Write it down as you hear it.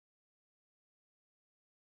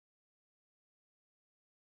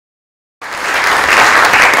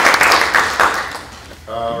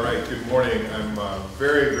good morning. I'm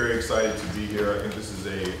very, very excited to be here. I think this is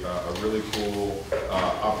a really cool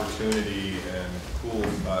opportunity and cool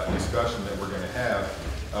discussion that we're going to have.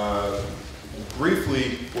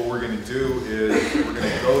 Briefly, what we're going to do is we're going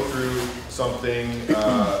to go through something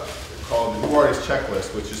called the New Artist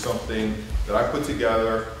Checklist, which is something that I put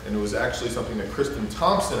together, and it was actually something that Kristen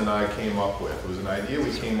Thompson and I came up with. It was an idea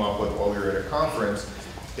we came up with while we were at a conference,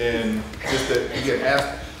 and just that we get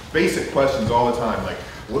asked basic questions all the time, like,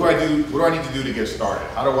 what do I do? What do I need to do to get started?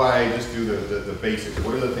 How do I just do the basics?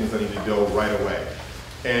 What are the things I need to do right away?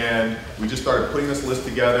 And we just started putting this list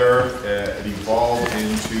together. It evolved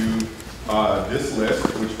into this list,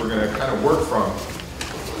 which we're going to kind of work from.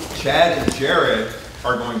 Chad and Jared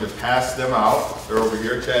are going to pass them out. They're over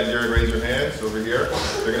here. Chad and Jared, raise your hands over here.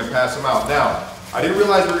 They're going to pass them out. Now, I didn't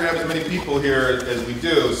realize we were going to have as many people here as we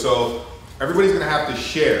do, so everybody's going to have to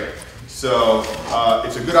share. So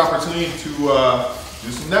it's a good opportunity to do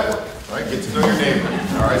some networking, right? Get to know your neighbor.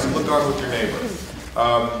 All right, so look on with your neighbor.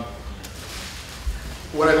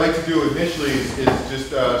 What I'd like to do initially is just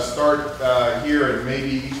start here, and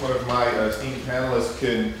maybe each one of my esteemed panelists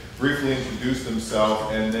can briefly introduce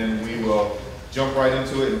themselves, and then we will jump right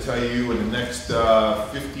into it and tell you in the next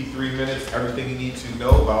 53 minutes everything you need to know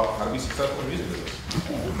about how to be successful in music business.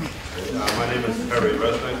 My name is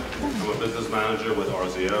Resnick. I'm a business manager with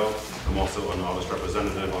RZO. I'm also an artist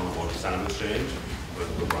representative on the board of SoundExchange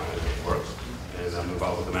with Bryan, of course. And I'm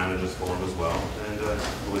involved with the Managers Forum as well, and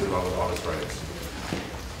always involved with artist rights.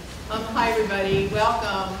 Hi everybody,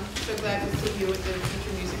 welcome. So glad to see you at the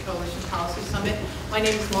Future Music Coalition Policy Summit. My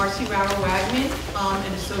name is Marcy Rauer Wagman. I'm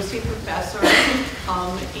an associate professor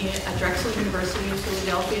at Drexel University in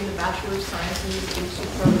Philadelphia in the Bachelor of Science in Music Industry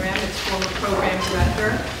program. It's former program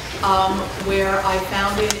director, where I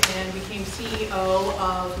founded and became CEO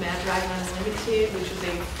of Mad Dragon Unlimited, which is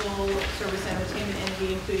a full-service entertainment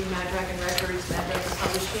entity including Mad Dragon Records, Mad Dragon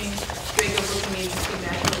Publishing, Draco Booking Agency,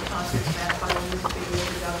 National Concerts, Mad Final Music Video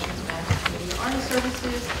Productions, Mad Media Artist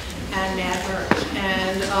Services, and Mad Merch.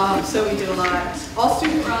 And so we do a lot. All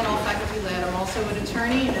student-run, all faculty-led. I'm also an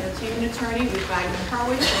attorney, an entertainment attorney with Wagman and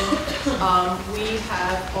Hurwitz. And we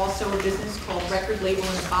have also a business called Record Label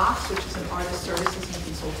in a Box, which is an artist services and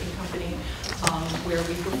consulting company where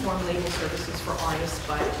we perform label services for artists,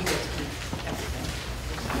 but you get to keep everything.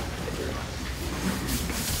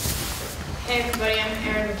 Hey everybody, I'm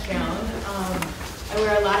Erin McKeown. I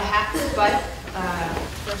wear a lot of hats, but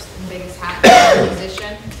first and biggest hat, I'm a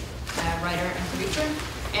musician, writer, and producer.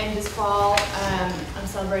 And this fall, I'm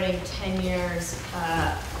celebrating 10 years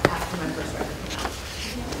after my first record came out.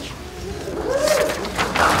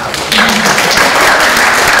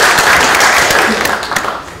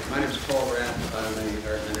 My name is Rapp. I'm an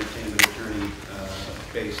art and entertainment attorney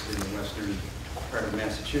based in the western part of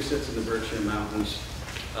Massachusetts in the Berkshire Mountains.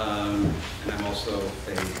 And I'm also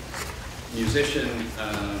a musician, a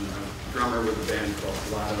drummer with a band called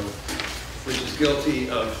Lotto, which is guilty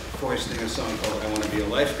of foisting a song called I Want to Be a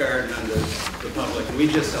Lifeguard onto the public. And we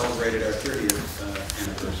just celebrated our 30th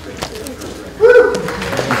anniversary of our first record.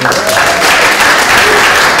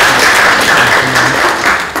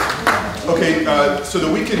 Okay, so that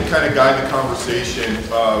we can kind of guide the conversation,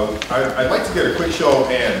 I'd like to get a quick show of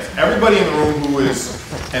hands. Everybody in the room who is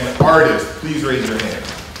an artist, please raise your hand.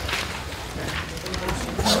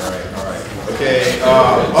 All right. Okay,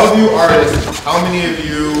 of you artists, how many of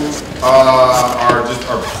you are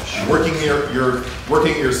working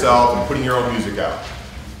working it yourself and putting your own music out?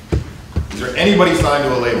 Is there anybody signed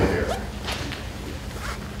to a label here?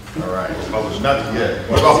 All right, nothing yet.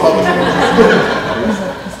 What about publishing?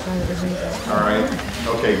 All right.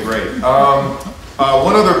 Okay, great.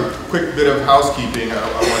 One other quick bit of housekeeping I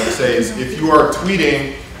wanted to say is if you are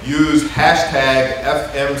tweeting, use hashtag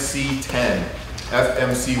FMC10,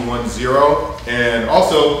 FMC10. And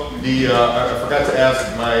also, I forgot to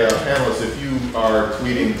ask my panelists, if you are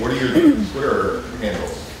tweeting, what are your Twitter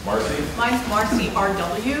handles? Marcy? Mine's Marcy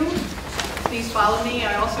RW. Please follow me.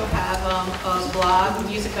 I also have a blog,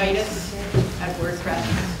 Musicitis, at WordPress.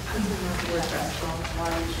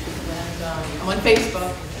 And I'm on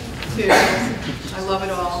Facebook too. I love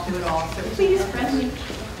it all, do it all. So please friend me.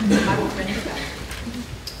 I will friend you back.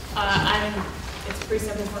 It's pretty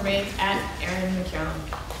simple for me. It's at Erin McKeown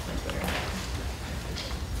on Twitter.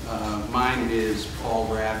 Mine is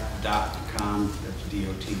paulrapp.com. That's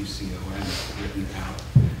D-O-T-C-O-M, written out.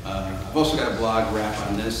 I've also got a blog, Rapp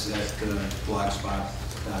on this, at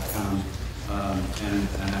blogspot.com. And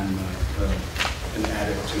I'm an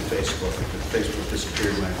addict to Facebook. Facebook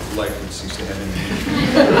disappeared when life would cease to have any meaning.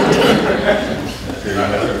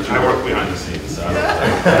 I work behind the scenes. So I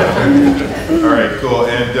All right, cool.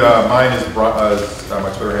 And mine is,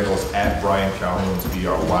 my Twitter handle is @Bryan Calhoun, it's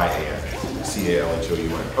BRYAN,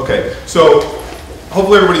 CALHOUN. Okay, so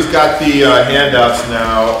hopefully everybody's got the handouts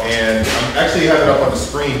now, and I'm actually having it up on the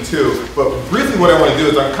screen too. But briefly what I want to do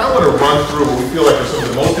is I kind of want to run through what we feel like are some of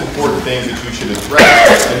the most important things that you should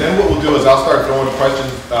address. And then what we'll do is I'll start throwing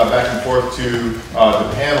questions back and forth to the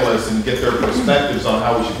panelists and get their perspectives on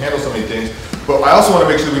how we should handle so many things. But I also want to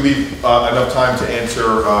make sure we leave enough time to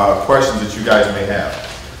answer questions that you guys may have.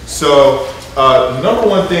 So the number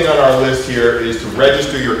one thing on our list here is to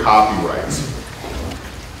register your copyrights.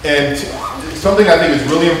 And something I think is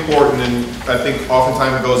really important, and I think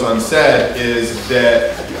oftentimes goes unsaid, is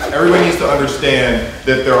that everybody needs to understand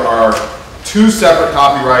that there are two separate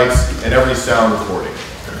copyrights in every sound recording.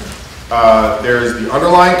 There's the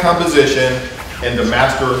underlying composition and the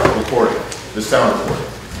master recording, the sound recording.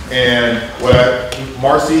 And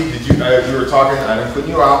Marcy, did you? We were talking. I didn't put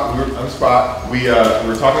you out. We were on the spot. We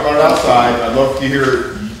were talking about it outside. I'd love to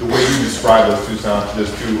hear the way you describe those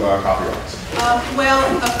two copyrights.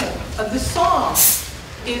 The song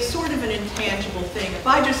is sort of an intangible thing. If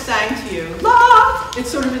I just sang to you, la, it's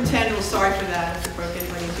sort of intangible. Sorry for that, if it broke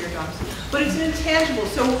anybody's eardrums. But it's an intangible.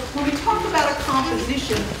 So when we talk about a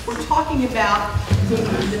composition, we're talking about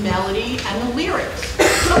the melody and the lyrics.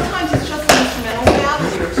 Sometimes it's just an instrumental without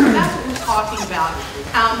lyrics. So that's what we're talking about.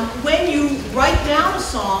 When you write down a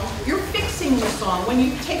song, you're fixing the song. When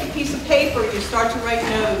you take a piece of paper, you start to write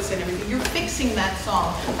notes and everything, you're fixing that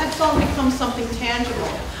song. That song becomes something tangible.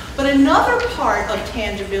 But another part of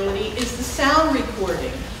tangibility is the sound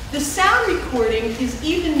recording. The sound recording is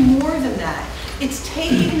even more than that. It's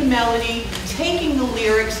taking the melody, taking the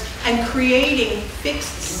lyrics, and creating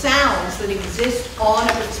fixed sounds that exist on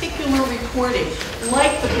a particular recording,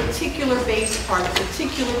 like the particular bass part, the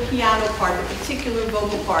particular piano part, the particular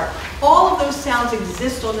vocal part. All of those sounds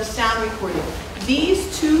exist on the sound recording.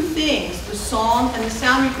 These two things, the song and the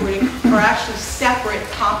sound recording, are actually separate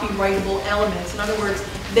copyrightable elements. In other words,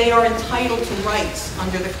 they are entitled to rights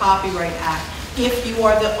under the Copyright Act if you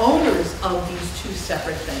are the owners of these two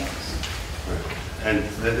separate things. And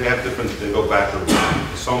they have different, they go back to,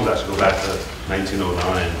 the songs actually go back to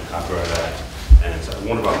 1909, Copyright Act. And so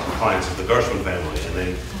one of our clients is the Gershwin family,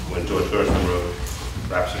 and when George Gershwin wrote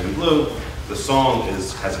Rhapsody in Blue, the song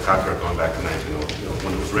has a copyright going back to 1900,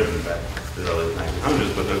 when it was written back in the early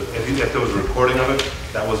 1900s. But if there was a recording of it,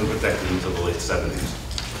 that wasn't protected until the late 70s.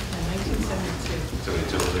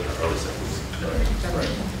 72, early 70s.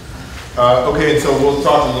 Right. Okay, and so we'll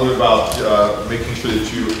talk a little bit about making sure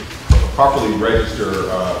that you properly register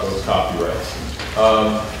those copyrights.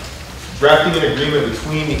 Drafting an agreement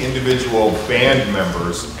between the individual band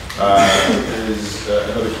members is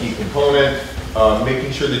another key component.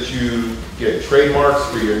 Making sure that you get trademarks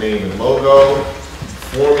for your name and logo.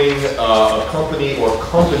 Forming a company or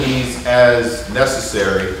companies as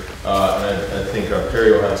necessary. And I think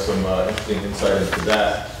Perry will have some interesting insight into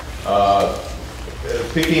that.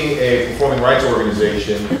 Picking a performing rights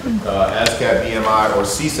organization, ASCAP, BMI, or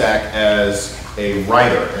CSAC as a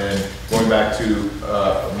writer. And going back to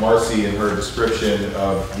Marcy and her description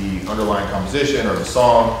of the underlying composition or the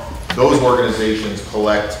song, those organizations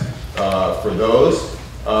collect for those.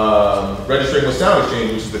 Registering with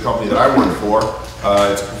SoundExchange, which is the company that I work for,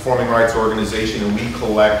 it's a performing rights organization, and we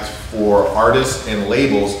collect for artists and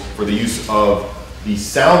labels for the use of the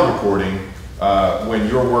sound recording when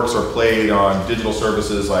your works are played on digital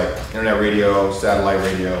services like internet radio, satellite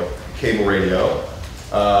radio, cable radio.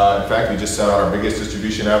 In fact, we just sent out our biggest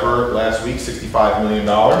distribution ever last week, $65 million,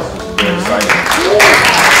 which is very exciting.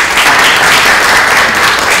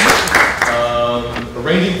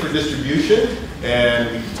 Arranging for distribution,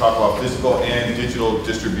 and we can talk about physical and digital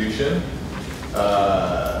distribution.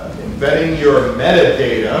 Embedding your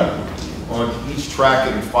metadata on each track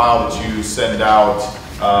and file that you send out.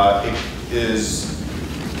 It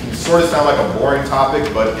can sort of sound like a boring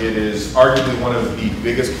topic, but it is arguably one of the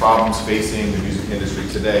biggest problems facing the music industry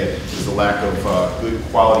today, is the lack of good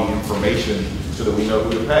quality information so that we know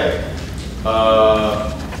who to pay.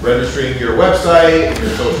 Registering your website and your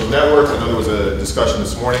social networks. I know there was a discussion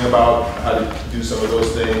this morning about how to do some of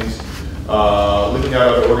those things. Looking at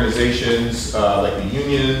other organizations like the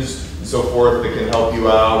unions and so forth that can help you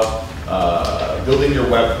out. Building your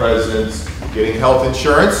web presence, getting health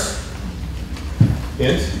insurance,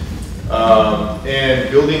 hint, and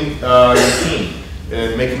building your team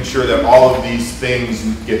and making sure that all of these things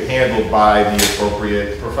get handled by the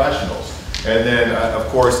appropriate professionals. And then, of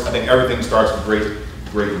course, I think everything starts with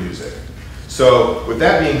great music. So with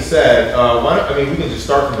that being said, we can just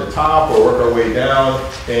start from the top or work our way down,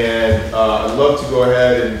 and I'd love to go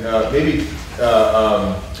ahead and maybe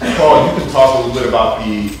Paul, you can talk a little bit about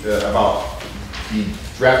the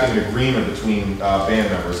drafting an agreement between band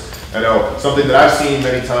members. I know something that I've seen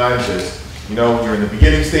many times is, you know, you're in the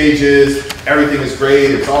beginning stages, everything is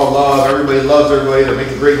great, it's all love, everybody loves everybody, they're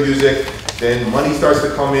making great music. Then money starts to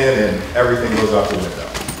come in and everything goes out the window.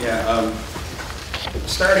 Yeah,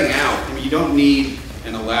 starting out, I mean, you don't need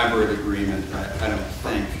an elaborate agreement, I don't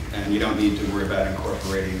think, and you don't need to worry about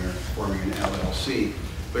incorporating or forming an LLC.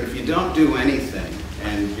 But if you don't do anything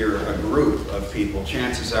and you're a group of people,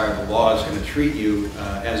 chances are the law is going to treat you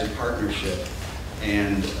as a partnership.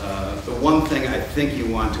 And the one thing I think you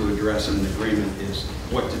want to address in an agreement is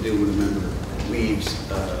what to do when a member leaves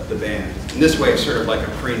the band. In this way, it's sort of like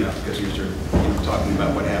a prenup, because you're sort of talking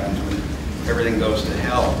about what happens when everything goes to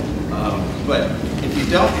hell. But if you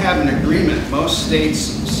don't have an agreement, most states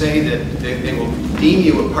say that they will deem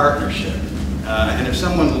you a partnership. And if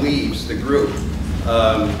someone leaves the group,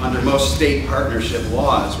 under most state partnership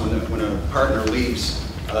laws, when a partner leaves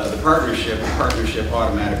the partnership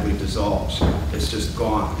automatically dissolves. It's just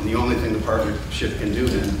gone. And the only thing the partnership can do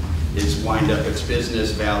then is wind up its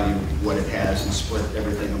business, value what it has, and split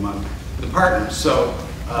everything among the partners. So,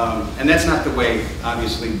 and that's not the way,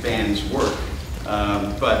 obviously, bands work.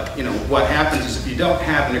 But you know, what happens is if you don't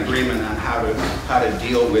have an agreement on how to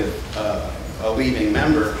deal with a leaving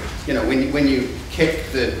member, you know, when you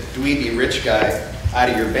kick the dweeby rich guy out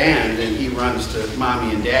of your band and he runs to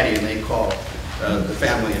mommy and daddy and they call the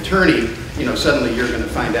family attorney, you know, suddenly you're going to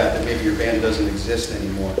find out that maybe your band doesn't exist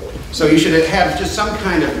anymore. So you should have just some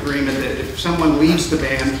kind of agreement that if someone leaves the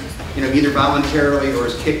band, you know, either voluntarily or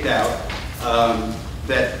is kicked out,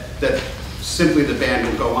 that simply the band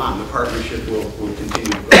will go on, the partnership will continue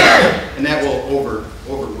to go on, and that will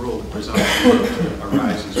overrule the presumption that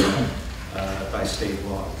arises by state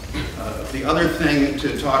law. The other thing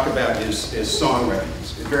to talk about is songwriting.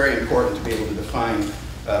 It's very important to be able to define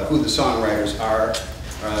who the songwriters are.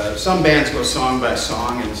 Some bands go song by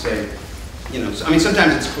song and say, you know, I mean,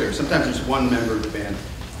 sometimes it's clear. Sometimes there's one member of the band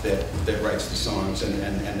that writes the songs, and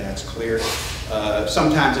that's clear.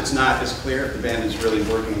 Sometimes it's not as clear if the band is really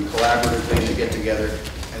working collaboratively to get together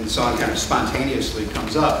and the song kind of spontaneously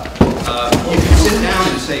comes up. You can sit down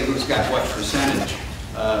and say who's got what percentage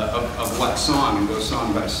of what song and go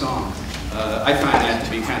song by song. I find that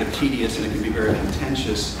to be kind of tedious, and it can be very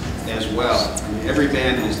contentious as well. I mean, every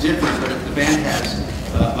band is different, but if the band has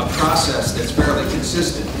a process that's fairly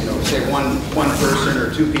consistent, you know, say one person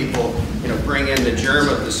or two people, you know, bring in the germ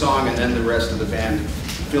of the song and then the rest of the band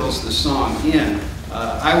fills the song in,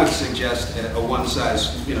 I would suggest a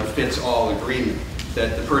one-size-fits-all agreement,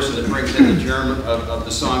 that the person that brings in the germ of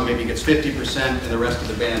the song maybe gets 50% and the rest of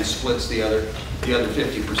the band splits the other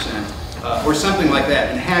 50%, or something like that,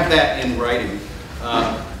 and have that in writing.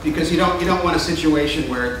 Because you don't want a situation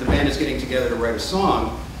where the band is getting together to write a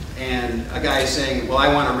song and a guy is saying, well,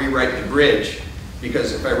 I want to rewrite the bridge,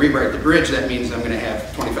 because if I rewrite the bridge, that means I'm going to have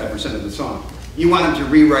 25% of the song. You want him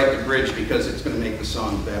to rewrite the bridge because it's going to make the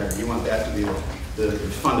song better. You want that to be the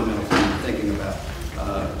fundamental thing you're thinking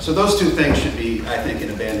about. So those two things should be, I think, in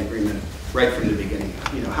a band agreement right from the beginning.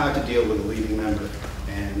 You know, how to deal with a leading member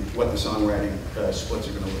and what the songwriting splits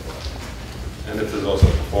are going to look like. And if there's also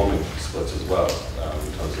performing splits as well,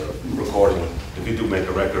 in terms of recording. If you do make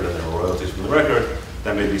a record and there are royalties from the record,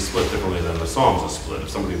 that may be split differently than the songs are split. If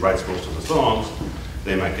somebody writes most of the songs,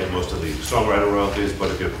 they might get most of the songwriter royalties, but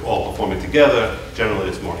if you're all performing together, generally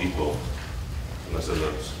it's more equal, unless there's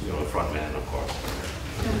a front man, of course.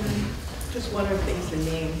 Just one of the things, the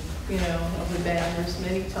name, you know, of the band. There's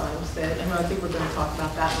many times that, and I think we're going to talk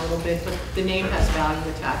about that in a little bit, but the name has value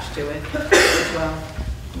attached to it as well,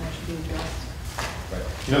 and that should be addressed. Right.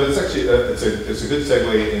 You know, that's actually it's a good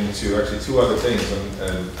segue into actually two other things,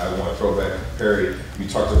 and I want to throw back to Perry. You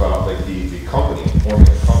talked about like the company, forming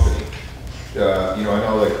a company. You know, I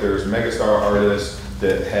know like there's megastar artists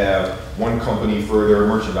that have one company for their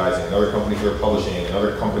merchandising, another company for their publishing,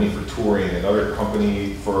 another company for touring, another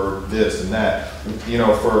company for this and that. You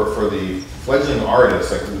know, for the fledgling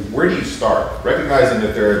artists, like where do you start? Recognizing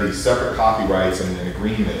that there are these separate copyrights and an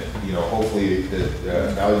agreement. You know, hopefully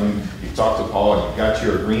that now you've talked to Paul and you've got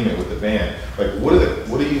your agreement with the band. Like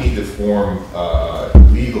what do you need to form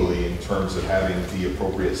legally in terms of having the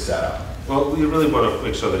appropriate setup? Well, you really want to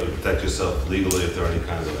make sure that you protect yourself legally if there are any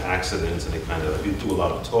kinds of accidents, if you do a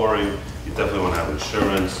lot of touring, you definitely want to have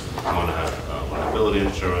insurance, you want to have liability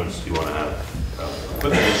insurance, you want to have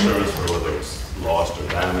equipment insurance for whether it's lost or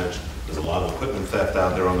damaged. There's a lot of equipment theft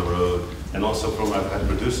out there on the road, and also I've had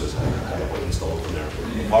producers have equipment stolen from their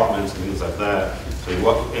apartments and things like that. So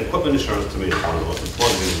equipment insurance to me is one of the most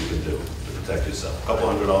important things you can do to protect yourself. A couple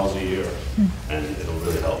 $100 a year, and it'll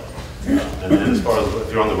really help. And then as far as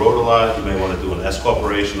if you're on the road a lot, you may want to do an S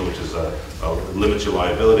corporation, which is limits your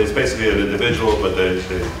liability. It's basically an individual, but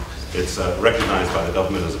it's recognized by the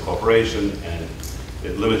government as a corporation, and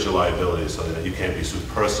it limits your liability so that you can't be sued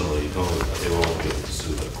personally. They won't be able to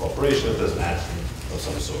sue the corporation if there's an accident of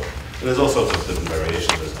some sort. And there's all sorts of different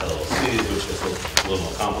variations. There's LLCs, which is a little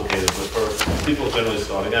more complicated, but for people generally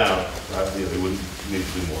starting out, they wouldn't need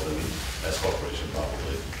to do more than an S corporation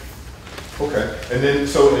probably. Okay, and then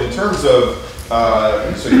so in terms of,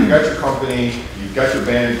 so you've got your company, you've got your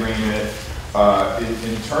band agreement,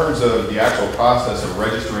 in terms of the actual process of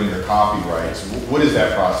registering your copyrights, what does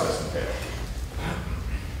that process entail?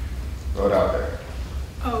 Throw it out there.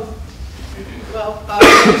 Oh, well,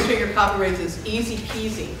 registering your copyrights is easy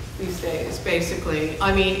peasy these days, basically.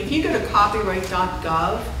 I mean, if you go to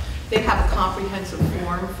copyright.gov, they have a comprehensive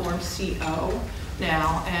form, Form CO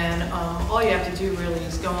now, and all you have to do really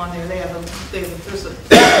is go on there. There's a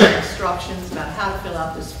instructions about how to fill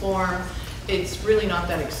out this form. It's really not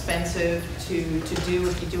that expensive to do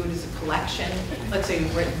if you do it as a collection. Let's say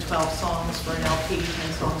you've written 12 songs for an LP,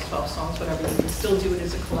 10 songs, 12 songs, whatever. You can still do it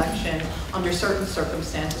as a collection under certain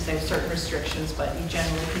circumstances. They have certain restrictions, but you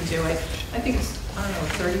generally can do it. I think it's, I don't know,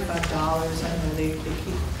 $35. I don't know, they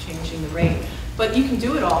keep changing the rate. But you can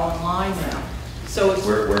do it all online now. So it's,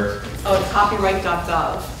 Where? Oh, it's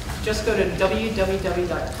copyright.gov. Just go to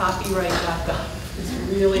www.copyright.gov.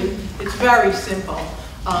 It's very simple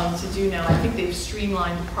to do now. I think they've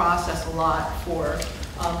streamlined the process a lot for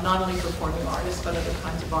not only performing artists, but other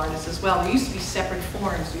kinds of artists as well. There used to be separate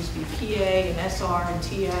forms. There used to be PA and SR and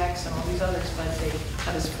TX and all these others, but they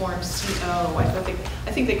have this form CO.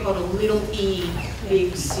 I think they call it a little e,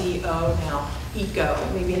 big CO now. Eco,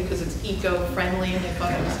 maybe because it's eco-friendly and they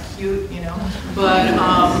thought it was cute, you know. But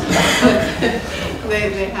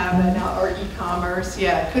they have that now, or e-commerce.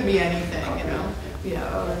 Yeah, it could be anything, you know.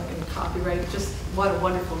 Yeah, or copyright. Just what a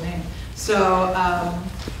wonderful name. So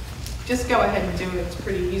just go ahead and do it. It's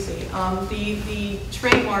pretty easy. The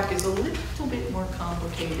trademark is a little bit more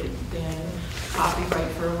complicated than copyright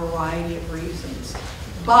for a variety of reasons.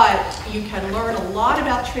 But you can learn a lot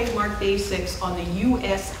about trademark basics on the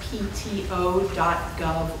USPTO.gov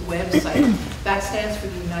website. That stands for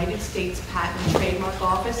the United States Patent and Trademark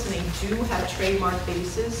Office, and they do have trademark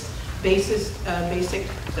basic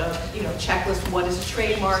checklist. What is a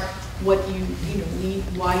trademark? What you need,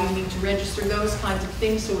 why you need to register, those kinds of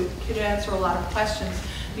things. So it could answer a lot of questions.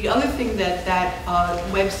 The other thing that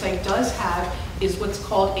website does have is what's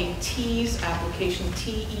called a TEAS application,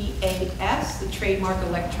 TEAS, the Trademark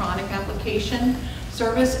Electronic Application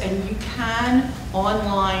Service, and you can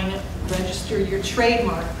online register your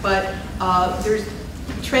trademark, but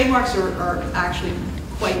trademarks are actually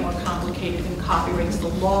quite more complicated than copyrights. The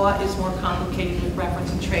law is more complicated with reference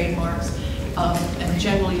to trademarks, and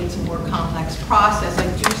generally it's a more complex process. I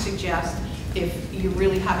do suggest if you're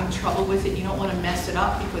really having trouble with it, you don't want to mess it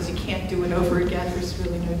up because you can't do it over again. There's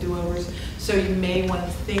really no do-overs. So you may want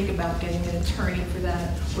to think about getting an attorney for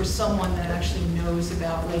that or someone that actually knows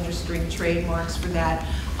about registering trademarks for that.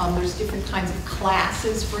 There's different kinds of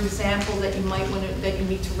classes, for example, that you might want to, that you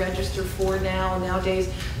need to register for now. Nowadays,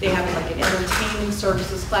 they have like an entertainment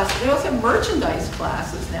services class. They also have merchandise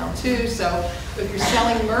classes now too. So if you're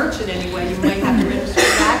selling merch in any way, you might have to register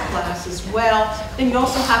for that class as well. Then you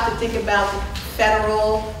also have to think about the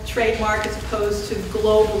federal trademark as opposed to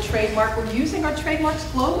global trademark. We're using our trademarks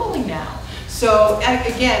globally now. So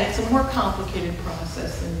again, it's a more complicated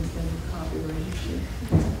process than copyright issue.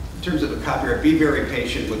 In terms of the copyright, be very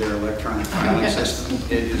patient with their electronic filing system.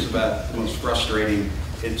 It is about the most frustrating.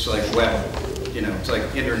 It's like web, it's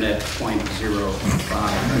like internet 0.05. I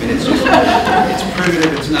mean, it's just, it's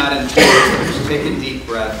primitive, it's not intuitive. Just take a deep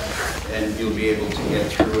breath and you'll be able to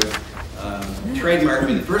get through it. Trademark, I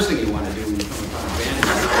mean, the first thing you want to do when you come upon a band is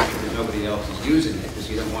make sure that nobody else is using it, because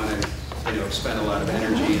you don't want to, spend a lot of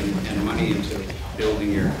energy and money into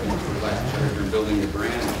building your, building your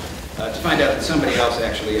brand. To find out that somebody else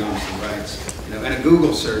actually owns the rights. And a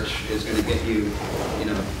Google search is going to get you,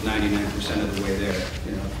 99% of the way there.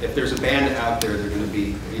 If there's a band out there, they're going to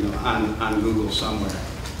be, on Google somewhere.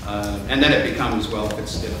 And then it becomes, well, if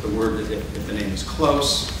the name is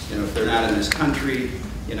close, if they're not in this country.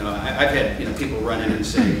 I've had people run in and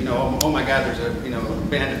say, oh my God, there's a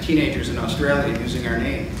band of teenagers in Australia using our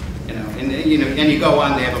name. And you go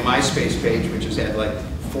on, they have a MySpace page which has had like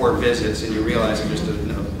 4 visits, and you realize it's just a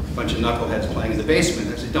bunch of knuckleheads playing in the basement.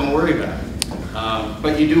 I said, don't worry about it.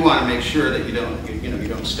 But you do want to make sure that you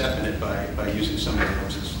don't step in it by using somebody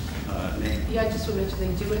else's name. Yeah, I just want to mention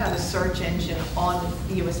they do have a search engine on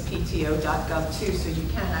the uspto.gov too, so you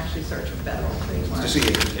can actually search for federal trademarks. To see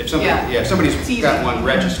if somebody, Yeah. if somebody's It's easy. got one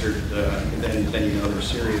registered, then you know they're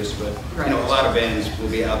serious. But Right. you know, a lot of bands will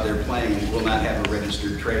be out there playing and will not have a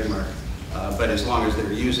registered trademark. But as long as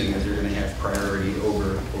they're using it, they're going to have priority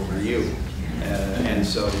over you. And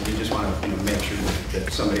so you just want to make sure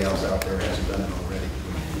that somebody else out there hasn't done it already.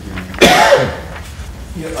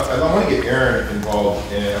 Yeah, I want to get Erin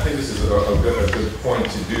involved, and I think this is a good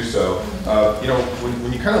point to do so.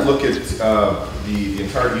 When you kind of look at the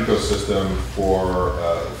entire ecosystem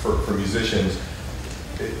for musicians,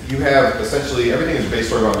 you have essentially everything is based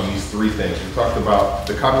sort of on these three things. We talked about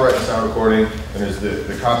the copyright in sound recording, and there's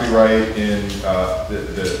the copyright in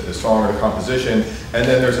the song or the composition, and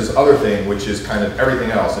then there's this other thing which is kind of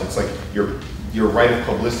everything else. It's like your right of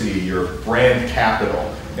publicity, your brand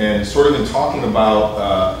capital. And sort of in talking about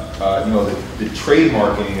the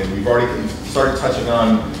trademarking, and we've already started touching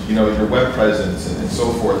on your web presence and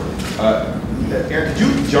so forth. Erin, could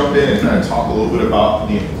you jump in and kind of talk a little bit about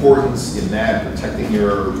the importance in that, protecting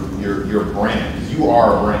your brand, because you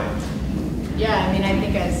are a brand. Yeah, I mean, I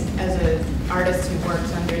think as an artist who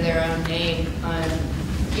works under their own name, I'm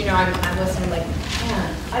listening like,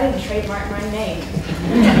 man, I didn't trademark my name.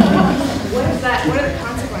 What is that? What are the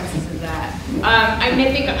consequences of that? I mean,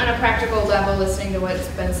 I think on a practical level, listening to what's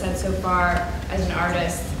been said so far as an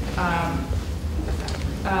artist,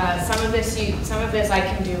 some of this I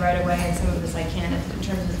can do right away, and some of this I can't. In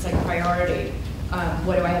terms of it's like priority.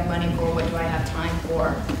 What do I have money for? What do I have time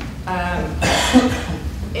for?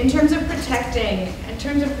 In terms of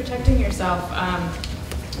protecting yourself,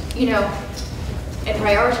 and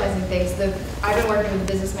prioritizing things. I've been working with a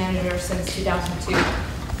business manager since 2002,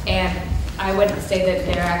 and I wouldn't say that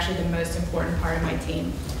they're actually the most important part of my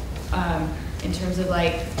team in terms of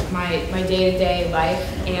like my day-to-day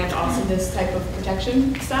life and also this type of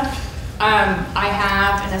protection stuff. I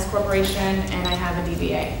have an S corporation and I have a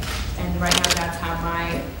DBA, and right now that's how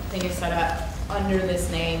my thing is set up under this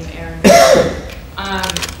name, Erin.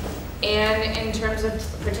 And in terms of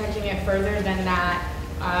protecting it further than that,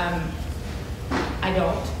 I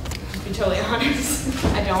don't, to be totally honest,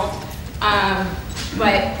 I don't.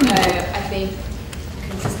 But I think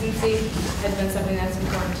consistency has been something that's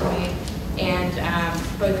important to me, and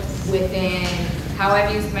both within how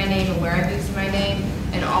I've used my name and where I've used my name,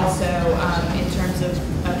 and also in terms of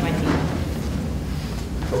my team.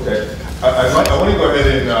 Okay. I want to go ahead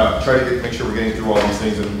and try to make sure we're getting through all these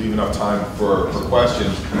things and leave enough time for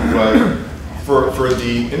questions. But for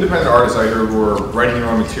the independent artists out here who are writing your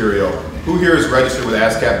own material, who here is registered with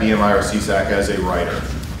ASCAP, BMI, or CSAC as a writer?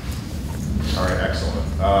 All right,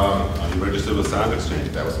 excellent. Are you registered with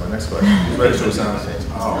SoundExchange? That was my next question. Who's registered with SoundExchange?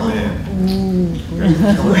 Oh, man.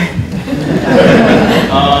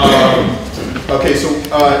 Okay, so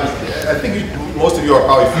I think most of you are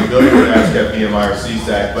probably familiar with ASCAP, BMI, or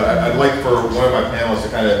CSAC, but I'd like for one of my panelists to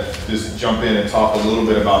kind of just jump in and talk a little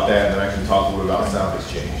bit about that, and then I can talk a little bit about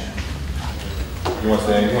SoundExchange. Who wants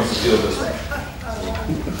to steal this one?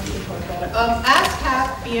 ASCAP,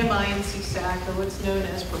 BMI, and CSAC are what's known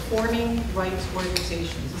as performing rights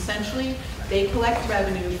organizations. Essentially, they collect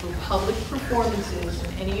revenue for public performances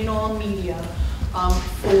in any and all media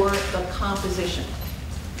for the composition.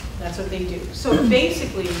 That's what they do. So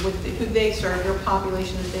basically, who they serve, their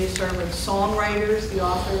population that they serve are the songwriters, the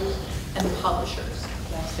authors, and the publishers.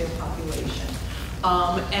 That's their population.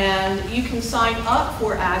 And you can sign up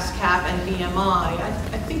for ASCAP and BMI.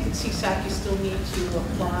 I think at CSAC you still need to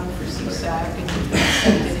apply for CSAC and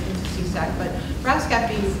get it into CSAC, but for ASCAP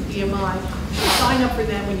BMI, you sign up for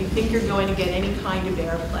them when you think you're going to get any kind of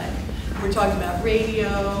airplay. We're talking about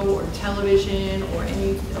radio or television or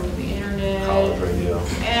any over the internet, College radio,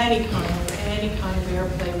 any kind of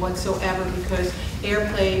airplay whatsoever, because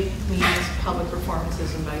airplay means public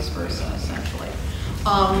performances and vice versa, essentially.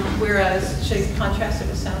 Whereas, should I contrast it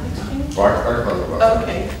with SoundExchange?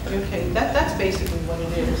 Okay, that's basically what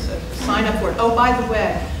it is. So sign up for it. Oh, by the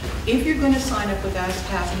way, if you're going to sign up with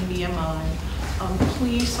ASCAP and BMI,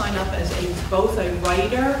 please sign up as both a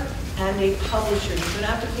writer and a publisher. You're going to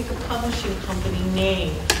have to pick a publishing company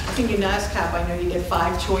name. I think in ASCAP, I know you get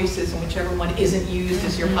 5 choices, and whichever one isn't used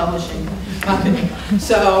is your publishing company.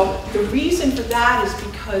 So the reason for that is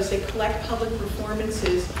because they collect public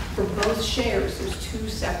performances for both shares. There's 2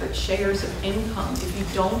 separate shares of income. If you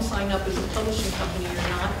don't sign up as a publishing company, you're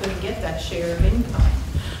not going to get that share of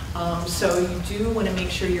income. So you do want to make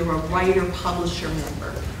sure you're a writer-publisher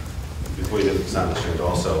member. Before you get to SoundExchange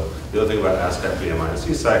also, the other thing about ASCAP, BMI, and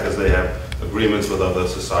CSAC is they have agreements with other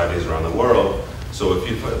societies around the world So if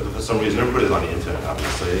you put, for some reason, everybody's on the internet,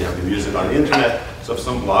 obviously, you have your music on the internet, so if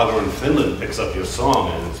some blogger in Finland picks up your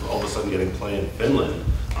song and it's all of a sudden getting played in Finland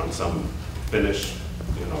on some Finnish,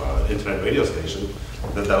 internet radio station,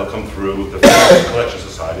 then that'll come through the Finnish Collection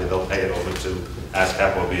Society, they'll pay it over to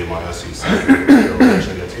ASCAP or BMI or CSAC, it'll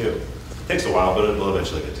eventually get to you. It takes a while, but it will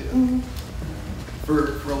eventually get to you.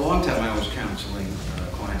 For a long time, I was counseling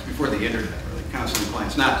clients, before the internet, really, counseling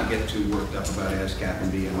clients not to get too worked up about ASCAP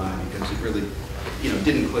and BMI, because it really,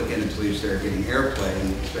 didn't click in until you started getting airplay,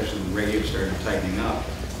 and especially when radio started tightening up.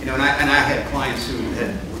 And I had clients who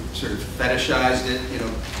had sort of fetishized it.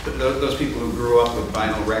 Those people who grew up with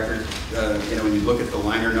vinyl records. When you look at the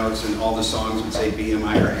liner notes and all the songs would say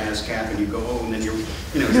BMI or ASCAP, and you go, oh, and then your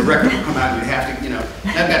record would come out, and you'd have to,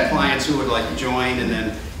 I've got clients who would like join and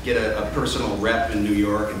then get a personal rep in New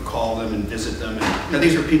York and call them and visit them. And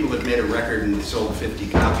these are people that made a record and sold 50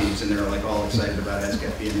 copies, and they're like all excited about ASCAP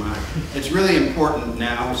BMI. It's really important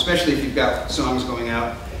now, especially if you've got songs going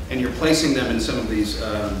out and you're placing them in some of these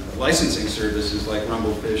licensing services like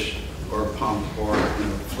Rumblefish or Pump or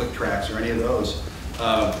Flick Tracks or any of those,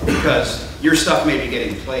 because your stuff may be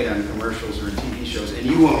getting played on commercials or TV shows, and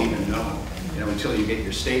you won't even know, until you get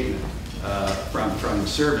your statement from the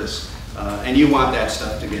service. And you want that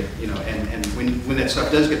stuff to get, and when that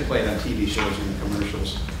stuff does get played on TV shows and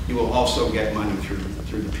commercials, you will also get money through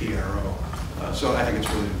the PRO. So I think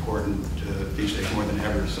it's really important these days more than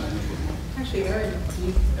ever to sign up with one. Actually, Erin,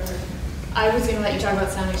 I was going to let you talk about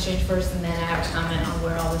SoundExchange first, and then I have a comment on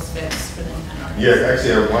where all this fits for the independent artists. Yeah,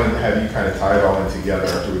 actually, I wanted to have you kind of tie it all in together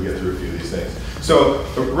after we get through a few of these things. So,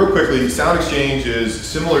 real quickly, SoundExchange is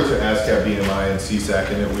similar to ASCAP, BMI, and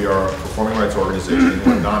CSAC in that we are a performing rights organization.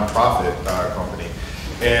 We're a nonprofit company.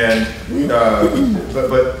 And,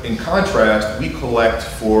 but in contrast, we collect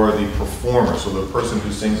for the performer, so the person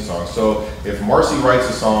who sings the song. So if Marcy writes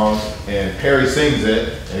a song and Perry sings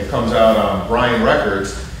it, and it comes out on Bryan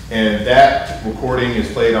Records, and that recording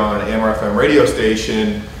is played on an AM/FM radio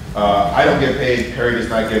station, I don't get paid, Perry does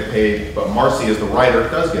not get paid, but Marcy as the writer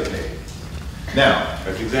does get paid. Now,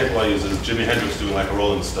 the example I use is Jimi Hendrix doing Like a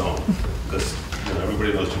Rolling Stone, because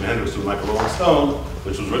everybody knows Jimi Hendrix doing Like a Rolling Stone,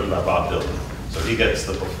 which was written by Bob Dylan. So he gets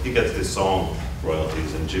the song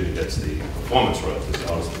royalties, and Jimmy gets the performance royalties, the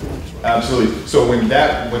artist performance royalties. Absolutely. So when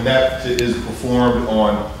that is performed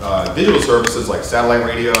on digital services like satellite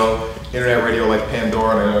radio, internet radio like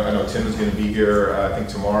Pandora, and I know Tim is going to be here, I think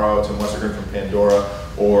tomorrow, Tim Westergren from Pandora,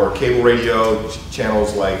 or cable radio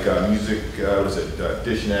channels like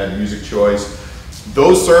DishNet, Music Choice.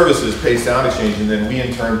 Those services pay SoundExchange, and then we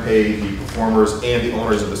in turn pay the performers and the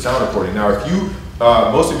owners of the sound recording. Now, if you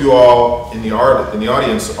most of you all in the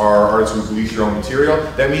audience are artists who release your own material.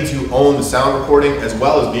 That means you own the sound recording as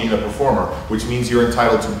well as being a performer, which means you're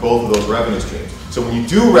entitled to both of those revenue streams. So when you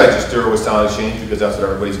do register with SoundExchange, because that's what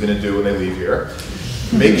everybody's going to do when they leave here,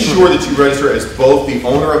 make sure that you register as both the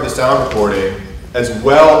owner of the sound recording as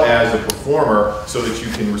well as a performer, so that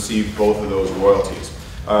you can receive both of those royalties.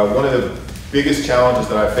 One of the biggest challenges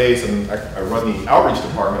that I face, and I run the outreach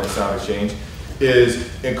department at SoundExchange, is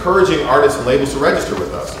encouraging artists and labels to register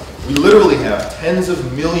with us. We literally have tens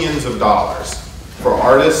of millions of dollars for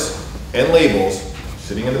artists and labels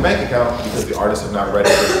sitting in the bank account because the artists have not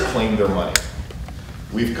registered to claim their money.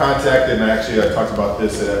 We've contacted, and actually I talked about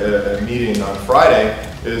this at a meeting on Friday,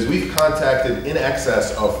 is we've contacted in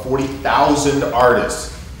excess of 40,000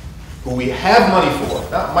 artists who we have money for,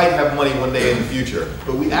 not might have money one day in the future,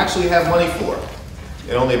 but we actually have money for.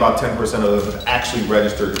 And only about 10% of those have actually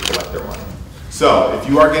registered to collect their money. So, if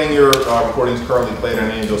you are getting your recordings currently played on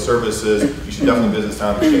any of those services, you should definitely visit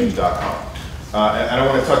soundexchange.com. And I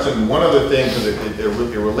want to touch on one other thing, because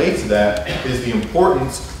it relates to that, is the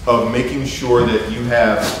importance of making sure that you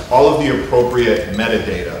have all of the appropriate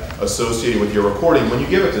metadata associated with your recording when you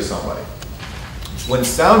give it to somebody. When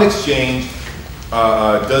SoundExchange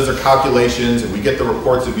does their calculations and we get the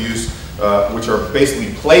reports of use, which are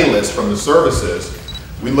basically playlists from the services,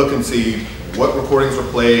 we look and see what recordings were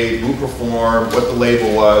played, who performed, what the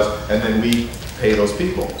label was, and then we pay those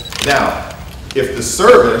people. Now, if the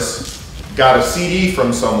service got a CD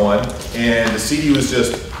from someone and the CD was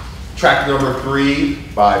just track number 3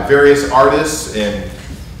 by various artists and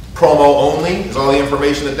promo only is all the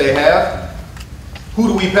information that they have, who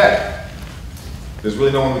do we pay? There's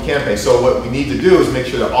really no one we can pay. So what we need to do is make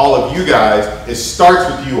sure that all of you guys, it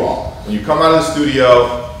starts with you all. When you come out of the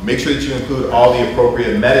studio, make sure that you include all the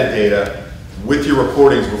appropriate metadata with your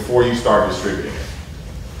recordings before you start distributing it.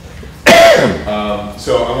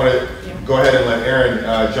 So I want to go ahead and let Erin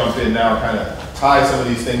jump in now, kind of tie some of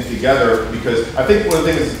these things together, because I think one of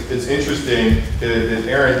the things that's interesting is,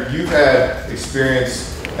 Erin, you've had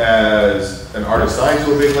experience as an artist signed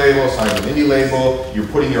to a big label, signed to an indie label. You're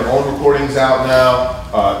putting your own recordings out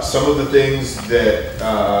now. Some of the things that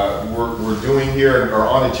we're doing here are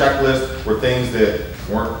on the checklist were things that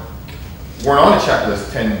weren't on a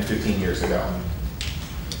checklist 10, 15 years ago.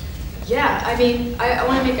 Yeah, I mean, I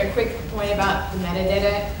want to make a quick point about the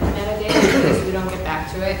metadata because we don't get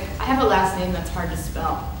back to it. I have a last name that's hard to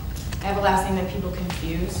spell. I have a last name that people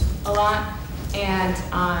confuse a lot. And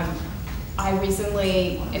I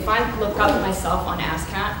recently, if I look up myself on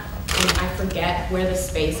ASCAP and I forget where the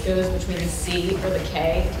space goes between the C or the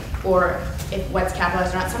K, or if what's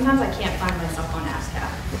capitalized or not, sometimes I can't find myself on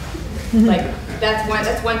ASCAP. Like,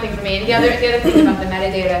 that's one thing for me. And the other thing about the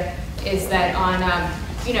metadata is that on,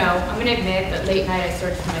 you know, I'm going to admit that late night I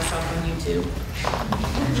search for myself on YouTube.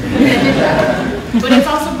 But it's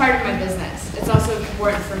also part of my business. It's also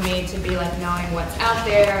important for me to be like knowing what's out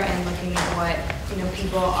there and looking at what, you know,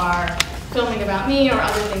 people are filming about me or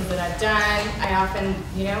other things that I've done. I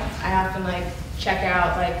often like check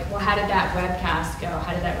out like, well, how did that webcast go?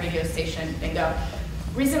 How did that radio station thing go?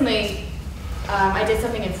 Recently, I did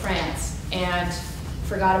something in France and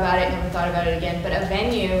forgot about it, never thought about it again, but a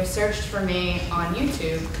venue searched for me on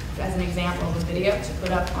YouTube as an example of a video to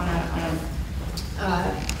put up on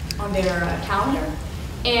their calendar.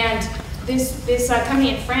 And this company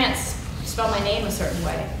in France spelled my name a certain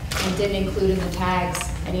way and didn't include in the tags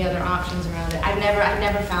any other options around it. I've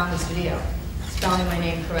never found this video spelling my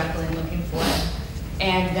name correctly and looking for it.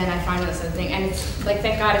 And then I find this other thing, and it's like,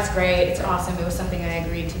 thank God, it's great, it's awesome, it was something I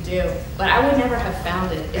agreed to do. But I would never have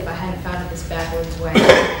found it if I hadn't found it this backwards way.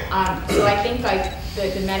 So I think like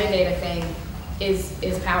the metadata thing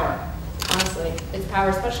is power, honestly. It's power,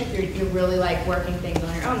 especially if you're really like working things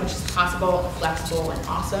on your own, which is possible, flexible, and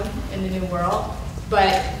awesome in the new world.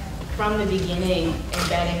 But from the beginning,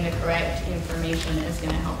 embedding the correct information is going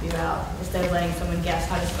to help you out, instead of letting someone guess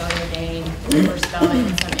how to spell your name or spell it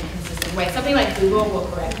in some inconsistent way. Something like Google will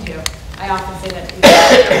correct you. I often say that to people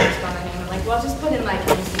don't know how to spell my name. I'm like, well, just put in like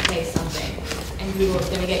MCK something, and Google is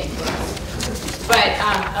going to get you close. But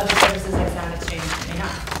other services like SoundExchange may not,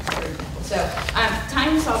 for example. So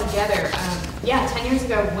tying this all together, yeah, 10 years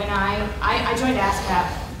ago when I joined ASCAP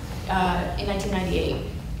in 1998.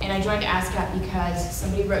 And I joined ASCAP because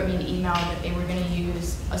somebody wrote me an email that they were going to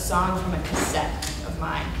use a song from a cassette of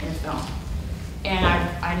mine in a film. And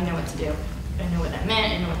I didn't know what to do. I didn't know what that meant, I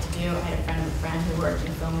didn't know what to do. I had a friend of a friend who worked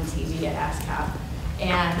in film and TV at ASCAP.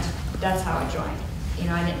 And that's how I joined. You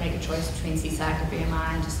know, I didn't make a choice between CSAC or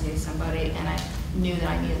BMI, I just knew somebody, and I knew that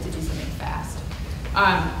I needed to do something fast.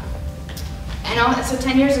 So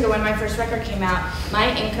 10 years ago when my first record came out,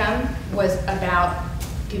 my income was about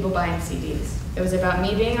people buying CDs. It was about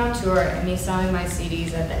me being on tour and me selling my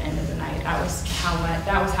CDs at the end of the night. That was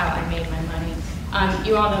how I made my money.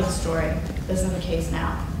 You all know the story. This isn't the case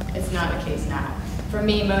now. It's not the case now. For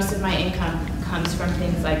me, most of my income comes from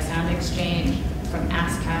things like SoundExchange, from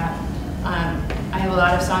ASCAP. I have a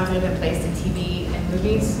lot of songs that have been placed in TV and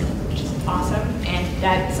movies, which is awesome. And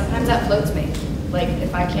that sometimes that floats me. Like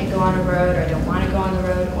if I can't go on a road or I don't want to go on the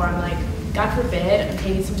road, or I'm like, God forbid, I'm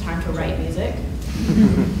taking some time to write music.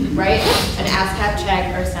 Right? An ASCAP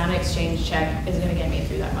check or a SoundExchange check is going to get me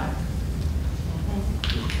through that month.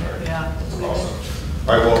 Yeah. Awesome.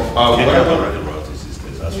 All right, well, Can't what count I on want- record royalties these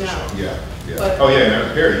days, that's for Yeah. sure. Yeah. But- Oh, yeah,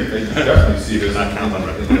 and Perry, you definitely see this Not count on in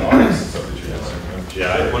record. the audience and stuff that you're doing.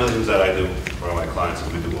 Yeah, one of the things that I do for my clients is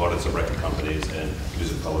we do audits of record companies and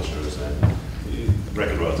music publishers, and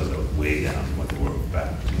record royalties are way down from what they were back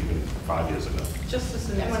even 5 years ago. Just as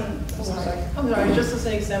an Everyone- example, I'm sorry, just as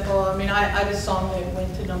an example, I mean, I have a song that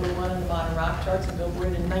went to #1 in the modern rock charts in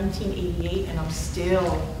Billboard in 1988, and I'm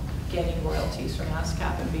still getting royalties from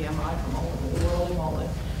ASCAP and BMI from all over the world and all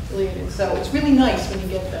the related. So it's really nice when you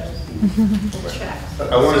get those checks.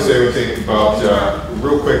 I want to say one thing about,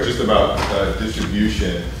 real quick, just about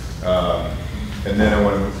distribution, and then I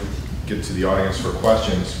want to get to the audience for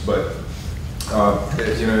questions. But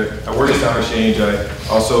you know, I work at SoundExchange. I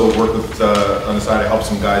also work with, on the side, I help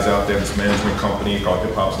some guys out there. This management company called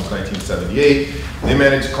Hip Hop since 1978. They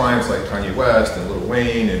manage clients like Kanye West and Lil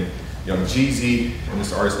Wayne and Young Jeezy and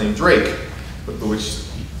this artist named Drake, which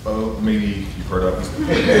maybe you've heard of.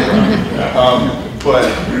 But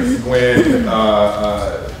when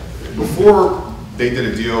before they did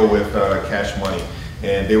a deal with Cash Money,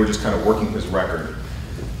 and they were just kind of working his record,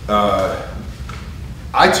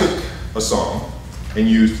 I took a song and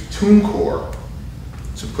used TuneCore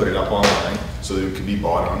to put it up online so that it could be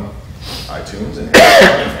bought on iTunes and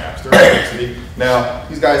Napster and Dixie. Now,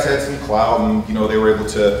 these guys had some clout, and you know, they were able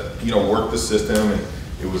to, you know, work the system, and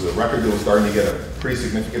it was a record that was starting to get a pretty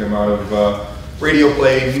significant amount of radio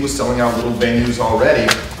play. He was selling out little venues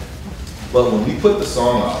already. But when we put the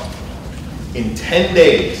song up, in 10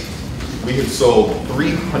 days, we had sold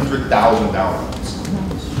 300,000 downloads.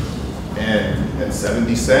 And at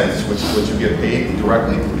 70 cents, which is what you get paid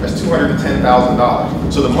directly, that's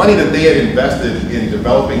 $210,000. So the money that they had invested in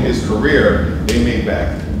developing his career, they made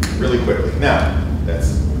back really quickly. Now,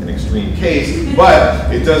 that's an extreme case,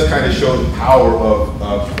 but it does kind of show the power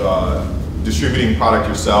of distributing product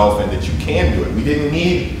yourself and that you can do it. We didn't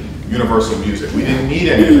need Universal Music. We didn't need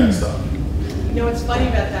any of that stuff. You know what's funny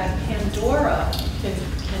about that? Pandora can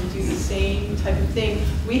do the same type of thing.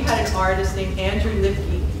 We had an artist named Andrew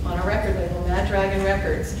Lipke on our record label, Mad Dragon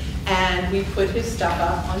Records, and we put his stuff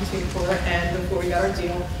up on TuneCore and before we got our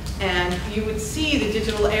deal, and you would see the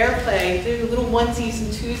digital airplay, the little onesies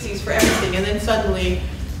and twosies for everything, and then suddenly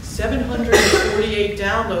 748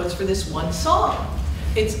 downloads for this one song.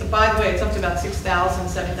 It's, by the way, it's up to about 6,000,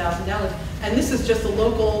 7,000 downloads, and this is just a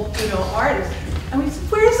local, artist. And we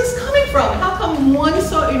said, where is this coming from? How come one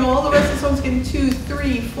song, all the rest of the songs getting 2,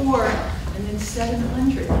 3, 4, and then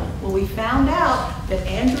 700? Well, we found out that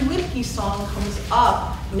Andrew Lipke's song comes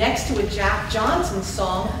up next to a Jack Johnson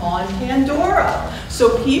song on Pandora.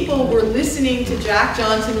 So people were listening to Jack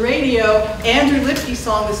Johnson radio, Andrew Lipke's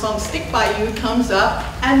song, the song Stick By You, comes up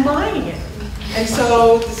and buying it. And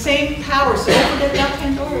so the same power, so don't forget about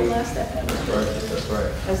Pandora last episode. That's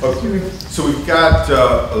right. Okay. So we've got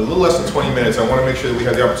a little less than 20 minutes. I want to make sure that we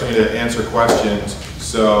have the opportunity to answer questions.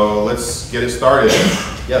 So let's get it started.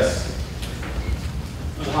 Yes?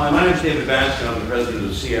 Hi, my name is David Baskin. I'm the president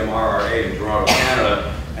of CMRRA in Toronto,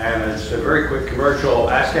 Canada. And it's a very quick commercial.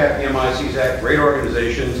 ASCAP, EMI, CSAC, great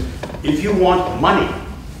organizations. If you want money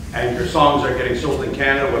and your songs are getting sold in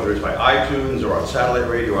Canada, whether it's by iTunes or on satellite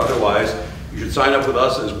radio or otherwise, you should sign up with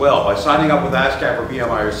us as well. By signing up with ASCAP or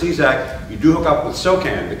BMI or CSAC, you do hook up with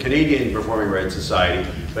SOCAN, the Canadian Performing Rights Society.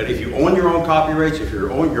 But if you own your own copyrights, if you're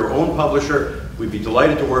your own publisher, we'd be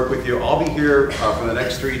delighted to work with you. I'll be here for the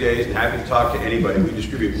next 3 days and happy to talk to anybody. We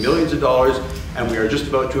distribute millions of dollars, and we are just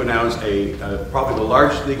about to announce probably the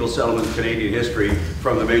largest legal settlement in Canadian history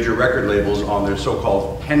from the major record labels on their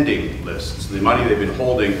so-called pending lists, the money they've been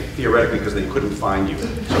holding theoretically because they couldn't find you.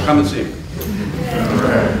 So come and see me.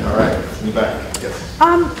 All right. In the back, yes.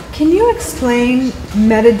 Can you explain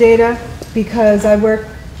metadata? Because I work,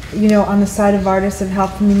 on the side of artists and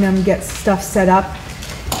helping them get stuff set up.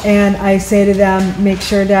 And I say to them, make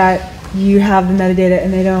sure that you have the metadata,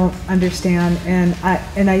 and they don't understand. And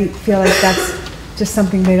I feel like that's just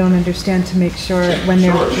something they don't understand to make sure when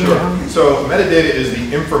they're Sure. So metadata is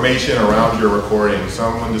the information around your recording.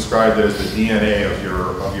 Someone described it as the DNA of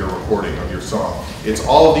your recording, of your song. It's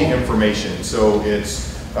all of the information. So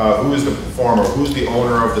it's who is the performer, who's the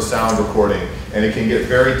owner of the sound recording, and it can get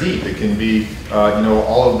very deep. It can be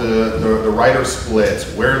all of the writer splits,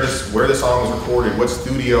 where the song was recorded, what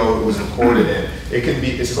studio it was recorded in.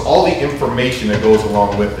 It's just all the information that goes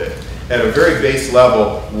along with it. At a very base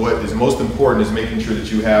level, what is most important is making sure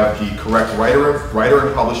that you have the correct writer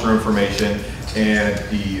and publisher information, and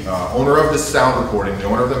the owner of the sound recording, the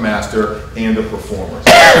owner of the master, and the performer.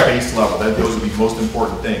 So at a base level, those are the most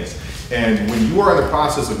important things. And when you are in the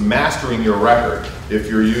process of mastering your record, if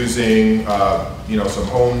you're using some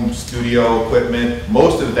home studio equipment,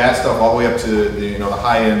 most of that stuff, all the way up to the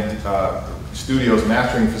high-end studios,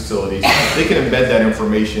 mastering facilities, they can embed that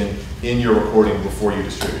information in your recording before you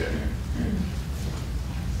distribute it.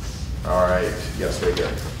 All right, yes, right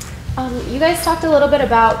here. You guys talked a little bit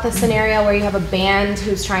about the scenario where you have a band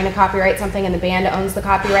who's trying to copyright something and the band owns the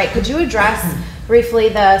copyright. Could you address briefly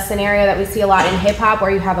the scenario that we see a lot in hip hop where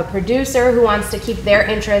you have a producer who wants to keep their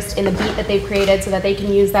interest in the beat that they've created so that they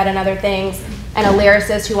can use that in other things, and a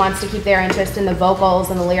lyricist who wants to keep their interest in the vocals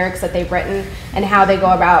and the lyrics that they've written, and how they go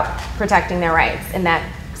about protecting their rights in that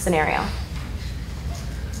scenario?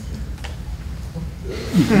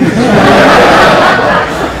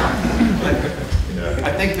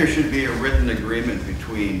 I think there should be a written agreement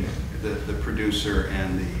between the producer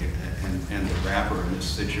and the rapper in this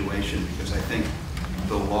situation, because I think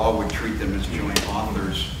the law would treat them as joint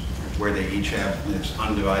authors, where they each have this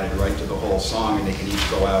undivided right to the whole song, and they can each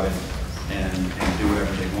go out and do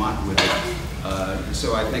whatever they want with it.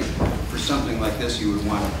 So I think for something like this, you would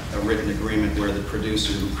want a written agreement where the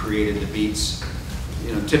producer who created the beats,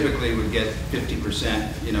 typically would get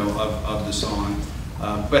 50%, of the song.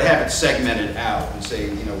 But have it segmented out and say,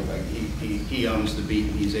 he owns the beat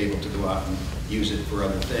and he's able to go out and use it for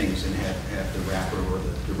other things, and have the rapper or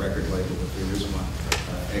the record label, if there is one,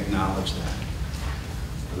 acknowledge that.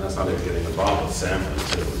 And that's how they're getting involved with sampling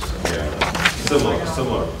too. So yeah,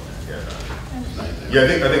 similar. Yeah. Yeah, I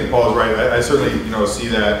think Paul's right. I certainly, see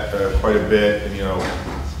that quite a bit, and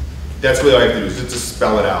that's really all I have to do is just to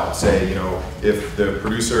spell it out. Say, if the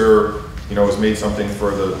producer, has made something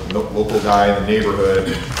for the local guy in the neighborhood,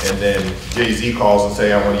 and then Jay-Z calls and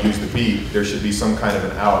say, I want to use the beat, there should be some kind of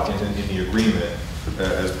an out in the agreement,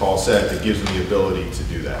 as Paul said, that gives them the ability to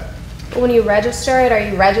do that. When you register it, are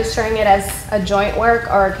you registering it as a joint work,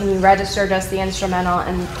 or can you register just the instrumental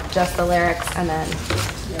and just the lyrics and then?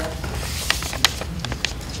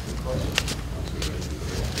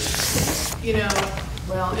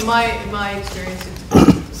 Well, in my experience, it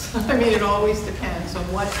depends. I mean, it always depends on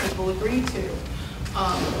what people agree to.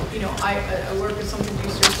 I work with some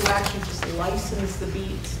producers who actually just license the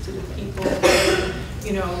beats to the people that,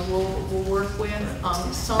 we'll work with.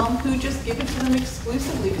 Some who just give it to them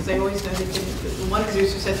exclusively because they always know they can. One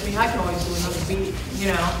producer said to me, I can always do another beat,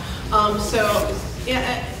 So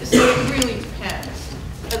it really depends.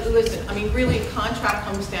 Listen, I mean, really, a contract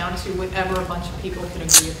comes down to whatever a bunch of people can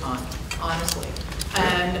agree upon, honestly.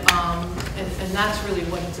 And that's really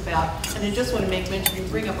what it's about. And I just want to make mention, you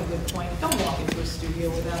bring up a good point. Don't walk into a studio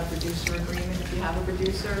without a producer agreement. If you have a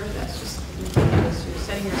producer, that's just ridiculous. You're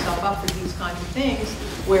setting yourself up for these kinds of things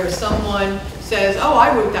where someone says, oh,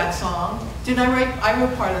 I wrote that song. Didn't I write? I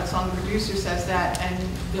wrote part of that song. The producer says that, and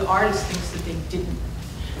the artist thinks that they didn't.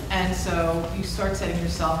 And so you start setting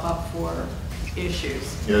yourself up for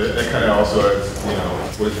issues. Yeah, that kind of also is,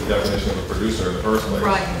 what is the definition of a producer in the first place?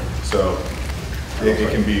 Right. So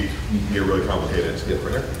it can be really complicated to get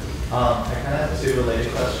for here. I kind of have two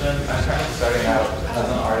related questions. I'm kind of starting out as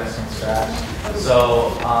an artist from scratch.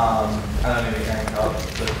 So, I don't know if you can help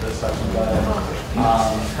with this question, but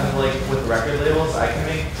kind of like with record labels, I can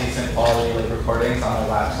make decent quality recordings on a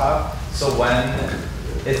laptop. So when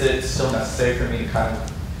is it still necessary for me to kind of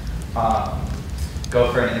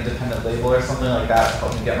go for an independent label or something like that to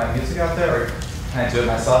help me get my music out there, or can I do it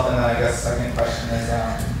myself? And then I guess second question is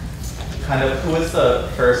kind of who is the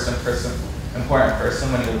first important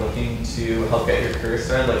person when you're looking to help get your career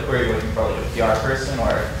started? Like, who are you looking for, like a PR person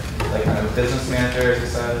or like kind of a business manager, as you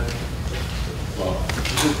said? Well,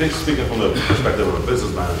 speaking from the perspective of a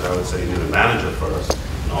business manager, I would say you need a manager first,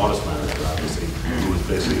 an artist manager, obviously, who is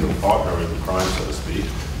basically your partner in the crime, so to speak,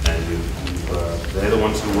 and they're the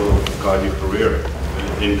ones who will guide your career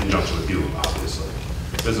in conjunction with you, obviously.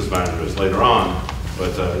 Business manager is later on,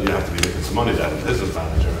 but you have to be making some money to have a business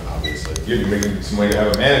manager, obviously. You'd be making some money to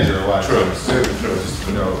have a manager a lot. True. True. Just,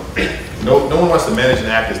 no one wants to manage an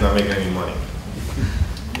act that's not making any money.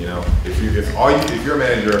 If you're a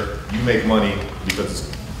manager, you make money because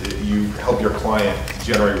you help your client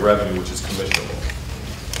generate revenue, which is commissionable.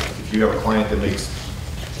 If you have a client that makes,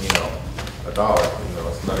 $1,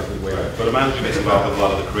 it's not a good way to. But a manager gets involved with a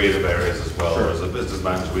lot of the creative areas as well. Sure. Whereas a business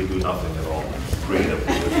manager, we do nothing at all creative.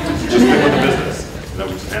 Just pick up the business. We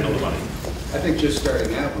just handle the money. I think just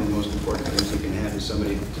starting out, one of the most important things you can have is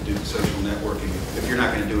somebody to do the social networking. If you're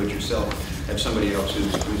not going to do it yourself, have somebody else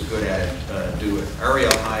who's good at it do it.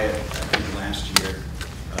 Ariel Hyatt, I think last year,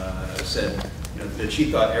 said that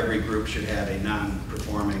she thought every group should have a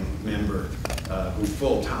non-performing member who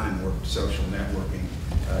full-time worked social networking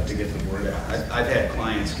to get the word out. I've had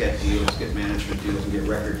clients get deals, get management deals, and get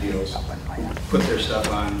record deals, put their stuff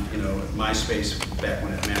on, MySpace back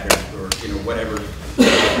when it mattered, or whatever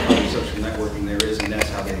social networking there is, and that's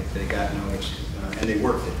how they got noticed, and they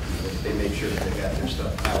worked it. They made sure that they got their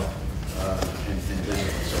stuff out and visible.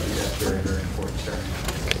 So I think that's very, very important starting.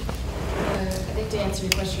 I think to answer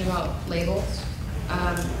your question about labels,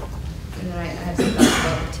 and then I had some thoughts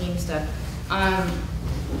about the team stuff. I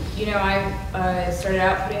started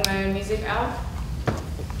out putting my own music out,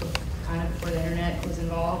 kind of before the internet was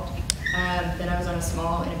involved. Then I was on a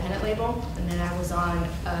small independent label, and then I was on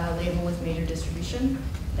a label with major distribution.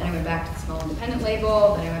 Then I went back to the small independent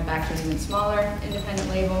label, then I went back to an even smaller independent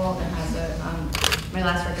label that has my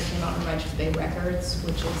last record came out on Righteous Bay Records,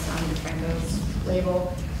 which is DeFranco's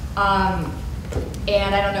label.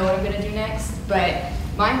 And I don't know what I'm gonna do next, but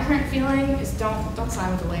my current feeling is don't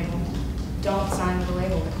sign with the label. Don't sign with the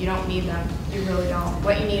label. You don't need them. You really don't.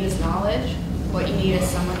 What you need is knowledge. What you need is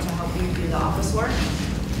someone to help you do the office work,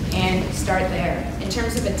 and start there. In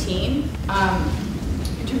terms of a team,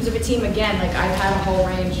 again, like I've had a whole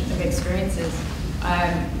range of experiences.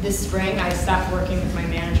 This spring, I stopped working with my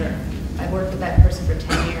manager. I worked with that person for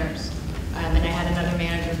 10 years, and I had another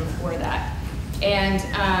manager before that. And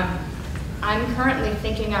I'm currently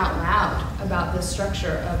thinking out loud about the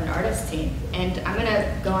structure of an artist team. And I'm gonna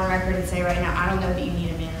go on record and say right now, I don't know that you need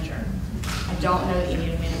a manager. I don't know that you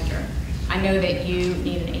need a manager. I know that you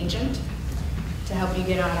need an agent to help you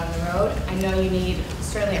get out on the road. I know you need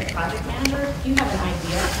certainly a project manager. If you have an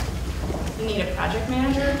idea you need a project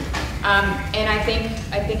manager. And I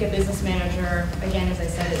think a business manager, again, as I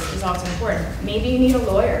said, is also important. Maybe you need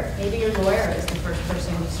a lawyer. Maybe your lawyer is the first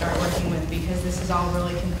person to start working with, because this is all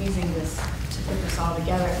really confusing to put this all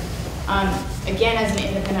together. Again, as an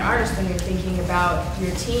independent artist, when you're thinking about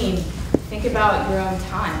your team, think about your own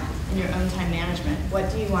time and your own time management. What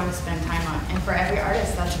do you want to spend time on? And for every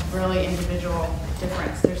artist, that's a really individual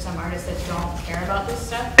difference. There's some artists that don't care about this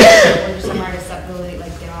stuff, or there's some artists that really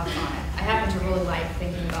get off on it. I happen to really like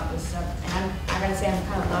thinking about this stuff, and I gotta say I'm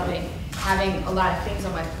kind of loving having a lot of things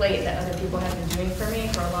on my plate that other people have been doing for me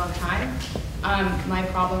for a long time. My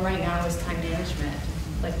problem right now is time management.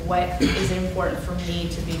 Like, what is important for me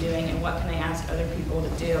to be doing, and what can I ask other people to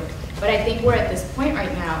do? But I think we're at this point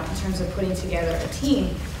right now in terms of putting together a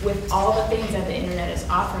team with all the things that the internet is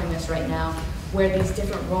offering us right now, where these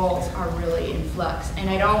different roles are really in flux.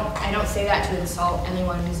 And I don't say that to insult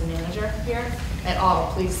anyone who's a manager here at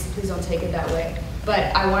all. Please don't take it that way.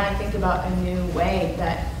 But I want to think about a new way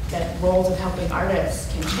that roles of helping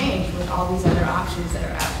artists can change with all these other options that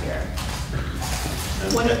are out here.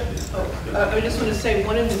 I just want to say,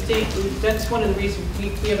 one of the things, that's one of the reasons we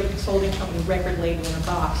have a consulting company, Record Label in a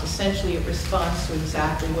Box. Essentially, it responds to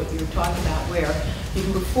exactly what you were talking about, where you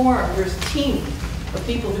can perform, there's a team of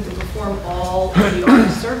people who can perform all of the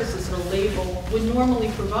artist services that a label would normally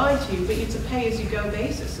provide to you, but it's a pay-as-you-go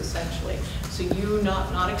basis, essentially. So you're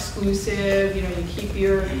not exclusive, you keep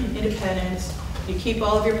your independence, you keep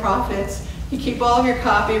all of your profits, you keep all of your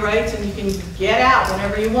copyrights, and you can get out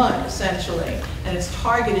whenever you want, essentially. And it's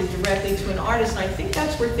targeted directly to an artist, and I think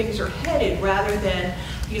that's where things are headed, rather than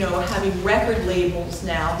having record labels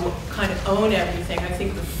now who kind of own everything. I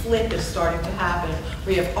think the flip is starting to happen.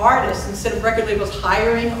 We have artists, instead of record labels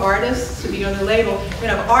hiring artists to be on their label, we're going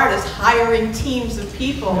to have artists hiring teams of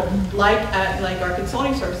people like our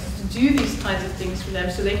consulting services to do these kinds of things for them,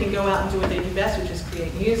 so they can go out and do what they do best, which is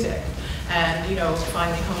create music. And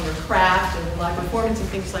finally hone their craft and live performance and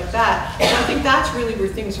things like that. So I think that's really where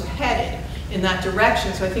things are headed, in that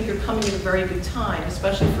direction. So I think you're coming at a very good time,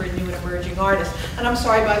 especially for a new and emerging artist. And I'm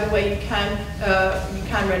sorry, by the way, you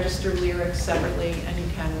can register lyrics separately, and you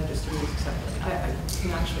can register music separately. I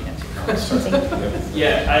can actually answer your question.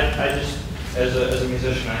 Yeah, I just, as a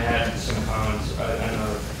musician, I had some comments. I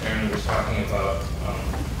know Erin was talking about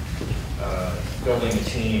building a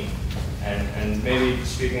team. And maybe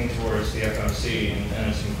speaking towards the FMC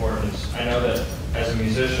and its importance, I know that as a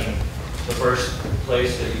musician, the first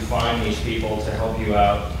place that you find these people to help you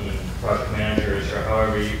out, project managers or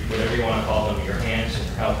whatever you want to call them, your hands and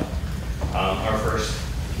help, are first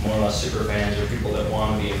more or less super fans, or people that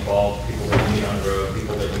want to be involved, people that you meet on the road,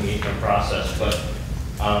 people that you meet in the process. But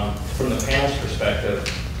from the panel's perspective,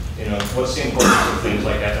 what's the importance of things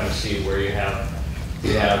like FMC, where you have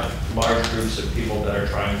large groups of people that are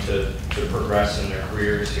trying to progress in their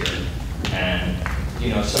careers here, and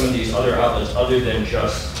some of these other outlets, other than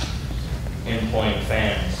just employing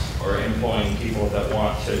fans or employing people that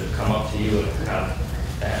want to come up to you and have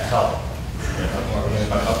help.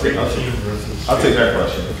 I'll take that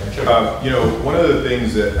question. One of the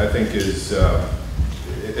things that I think is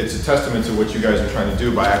it's a testament to what you guys are trying to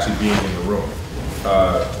do by actually being in the room.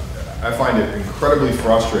 I find it incredibly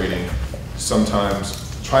frustrating sometimes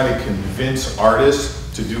trying to convince artists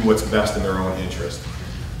to do what's best in their own interest.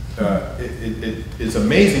 It's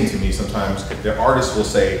amazing to me sometimes that artists will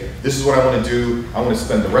say, this is what I want to do, I want to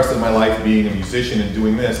spend the rest of my life being a musician and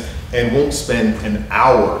doing this, and won't spend an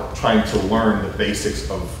hour trying to learn the basics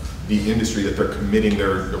of the industry that they're committing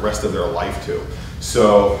the rest of their life to.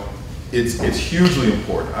 So it's hugely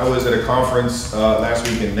important. I was at a conference last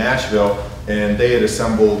week in Nashville, and they had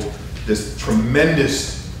assembled this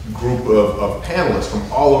tremendous group of panelists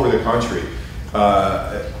from all over the country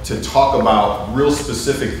to talk about real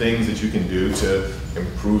specific things that you can do to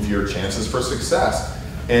improve your chances for success.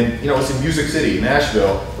 And it's in Music City,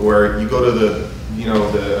 Nashville, where you go to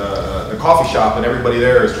the coffee shop and everybody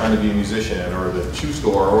there is trying to be a musician, or the shoe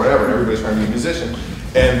store or whatever, and everybody's trying to be a musician.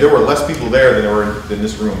 And there were less people there than there were in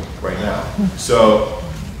this room right now. So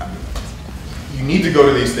you need to go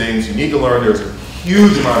to these things, you need to learn. There's a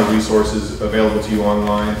huge amount of resources available to you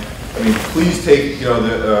online. I mean, please take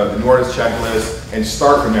the New Artist Checklist and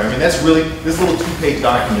start from there. I mean, that's really, this little 2-page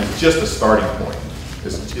document is just a starting point.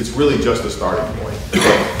 It's really just a starting point.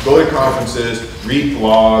 Go to conferences, read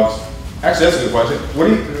blogs. Actually, that's a good question. What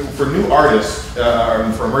do you, for new artists,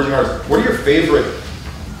 for emerging artists, what are your favorite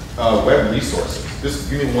web resources? Just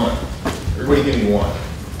give me one. Everybody give me one.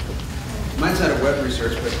 Mine's not a web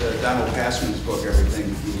research, but Donald Passman's book,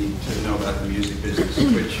 Everything You Need to Know About the Music Business,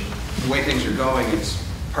 which, the way things are going, it's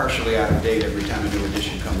partially out of date every time a new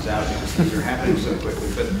edition comes out because things are happening so quickly.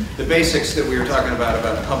 But the basics that we were talking about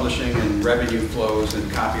publishing and revenue flows and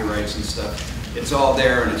copyrights and stuff, it's all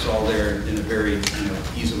there, and it's all there in a very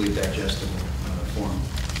easily digestible form.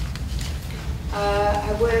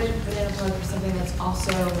 I would put in a plug for something that's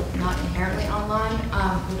also not inherently online,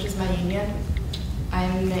 which is my union.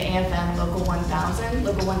 I'm in the AFM Local 1000.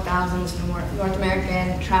 Local 1000 is the North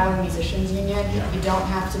American Traveling Musicians Union. You don't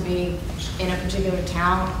have to be in a particular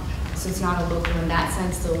town, so it's not a local in that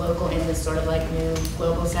sense, still local in this sort of like new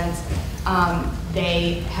global sense.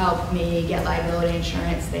 They help me get liability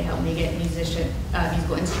insurance. They help me get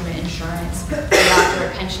musical instrument insurance. They offer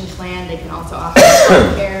a pension plan. They can also offer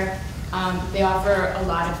health care. They offer a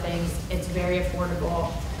lot of things. It's very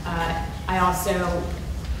affordable.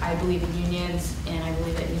 I believe in unions, and I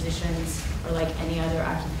believe that musicians are like any other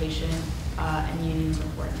occupation, and unions are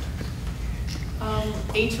important.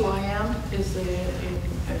 A2IM is the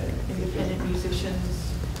Independent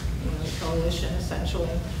Musicians Coalition, essentially.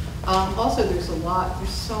 Also, there's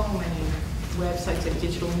so many websites like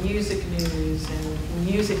Digital Music News and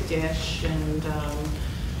Music Dish and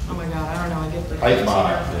oh my God, I don't know, I get the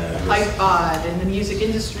Hypebot and the Music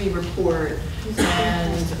Industry Report,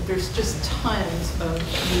 and there's just tons of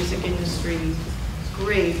music industry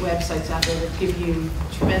great websites out there that give you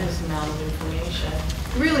a tremendous amount of information.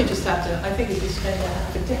 You really just have to, I think if you spend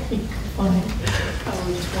half a day, you can find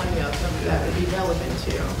probably 20 of them that would be relevant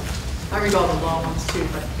to you. I read all the long ones too,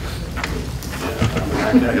 but.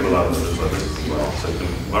 I get a lot of the newsletters as well, so you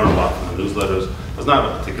can learn a lot from the newsletters. There's not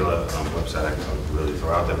a particular website I can really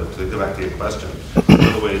throw out there, but to go back to your question, one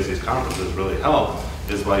of the ways these conferences really help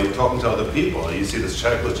is by you talking to other people. You see this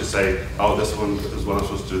checklist, you say, oh, this one is when I'm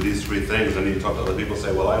supposed to do these 3 things, and then you talk to other people and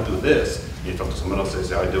say, well, I do this. And you talk to someone else and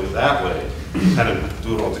say, I do it that way. You kind of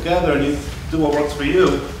do it all together, and you do what works for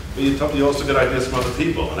you, but you also get ideas from other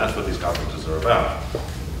people, and that's what these conferences are about.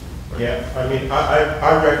 Yeah, I mean,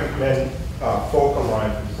 I recommend Folk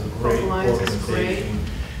Alliance, which is a great organization,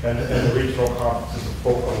 and the regional conferences of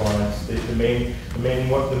Folk Alliance. The main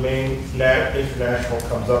international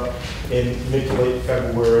comes up in mid to late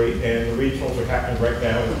February, and the regionals are happening right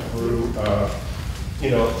now through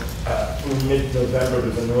through mid-November.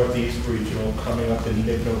 There's a Northeast regional coming up in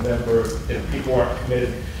mid-November. If people aren't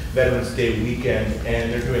committed, Veterans Day weekend,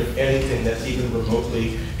 and they're doing anything that's even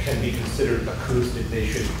remotely can be considered acoustic, they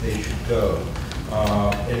should go.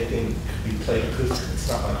 Anything could be played acoustic. It's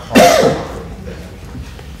not like hard rock or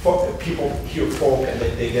anything. People hear folk and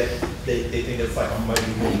they think it's like a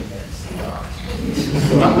mighty wind.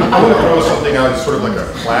 I want to throw something out as sort of like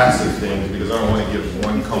a class of things because I don't want to give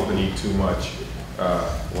one company too much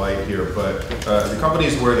light here, but the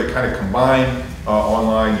companies where they kind of combine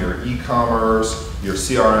online your e-commerce, your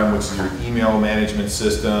CRM, which is your email management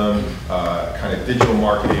system, kind of digital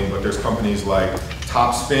marketing, but there's companies like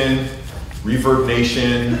Topspin, Reverb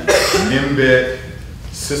Nation, Nimbit,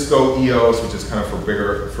 Cisco EOS, which is kind of for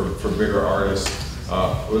bigger artists.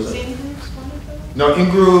 What was it? No,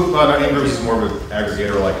 Ingroove is more of an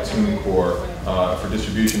aggregator like TuneCore for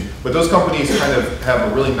distribution. But those companies kind of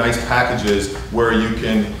have really nice packages where you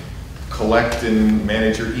can collect and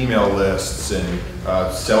manage your email lists and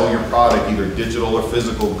sell your product, either digital or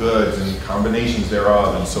physical goods and combinations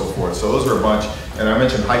thereof and so forth. So those are a bunch. And I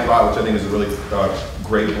mentioned Hypebot, which I think is a really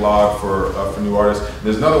great blog for new artists. And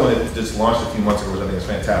there's another one that just launched a few months ago, which I think is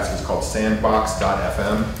fantastic. It's called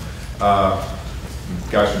Sandbox.fm.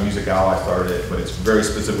 Guys from Music Ally started it, but it's very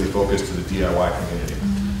specifically focused to the DIY community.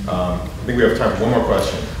 I think we have time for one more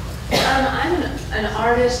question. I'm an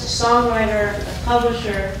artist, a songwriter, a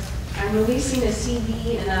publisher. I'm releasing a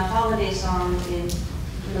CD and a holiday song in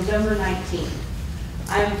November 19th.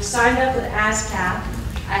 I'm signed up with ASCAP.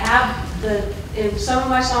 I have in some of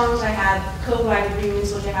my songs I have co-write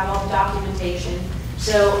agreements, which I have all the documentation.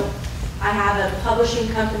 So I have a publishing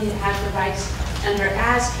company that has the rights under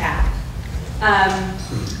ASCAP.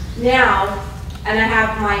 Now, and I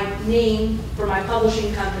have my name for my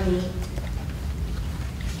publishing company.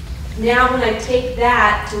 Now when I take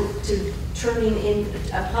that to turning in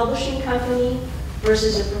a publishing company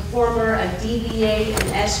versus a performer, a DBA, an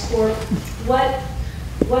S Corp, what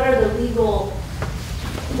are the legal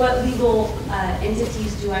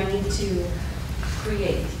entities do I need to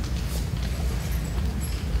create?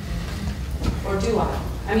 Or do I?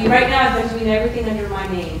 I mean, right now I've been doing everything under my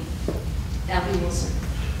name. Albany Wilson.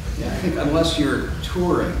 Yeah, I think unless you're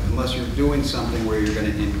touring, unless you're doing something where you're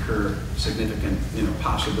going to incur significant,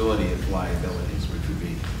 possibility of liabilities, which would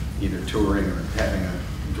be either touring or having a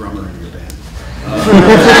drummer in your band. I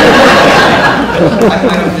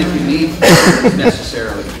don't think you need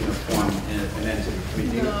necessarily form an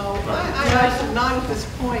entity. No, I not at this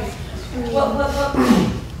point.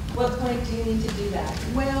 What point do you need to do that?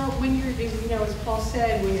 Well, when you're, as Paul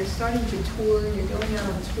said, when you're starting to tour, and you're going out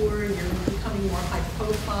on tour, and you're becoming more high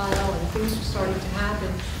profile, and things are starting to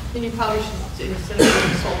happen, then you probably should, instead of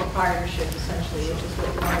doing sole proprietorship, essentially, which is what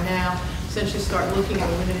you are now, essentially start looking at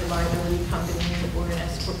a limited liability company or an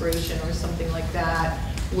S corporation or something like that,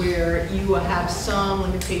 where you will have some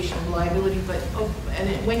limitation of liability, but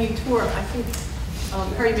when you tour, I think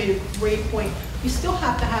Perry made a great point. You still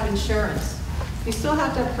have to have insurance. You still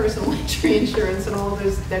have to have personal injury insurance and all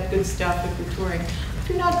of that good stuff if you're touring. If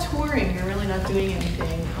you're not touring, you're really not doing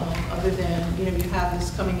anything other than, you have this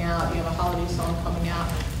coming out, you have a holiday song coming out,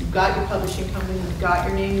 you've got your publishing company, you've got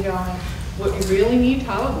your name going. What you really need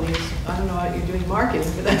probably is, I don't know what you're doing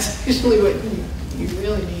marketing, but that's usually what you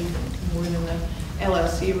really need more than the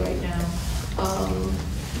LLC right now.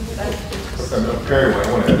 Perry,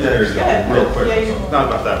 I want to add real quick. Not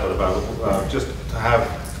about that, but about just to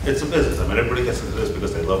have, it's a business. I mean, everybody gets into this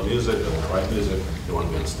because they love music, they want to write music, they want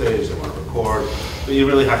to be on stage, they want to record. But you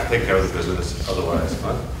really have to take care of the business, otherwise,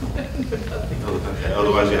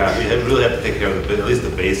 otherwise you really have to take care of at least the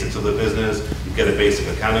basics of the business. You get a basic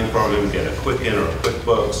accounting program, you get a Quicken or a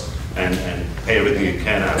QuickBooks, and pay everything you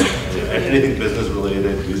can out of it. Anything business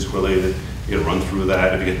related, music related, you can run through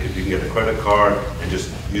that. If you can get a credit card and just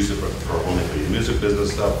use it for only for your music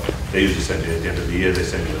business stuff, they usually send you at the end of the year, they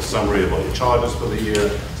send you a summary of all your charges for the year,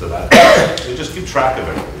 so that you just keep track of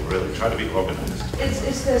everything, really. Try to be organized.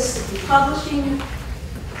 Is this publishing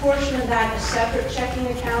portion of that a separate checking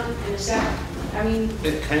account and a separate, I mean?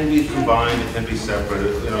 It can be combined, it can be separate.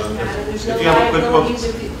 There's no if you have a liabilities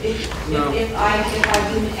QuickBooks, if I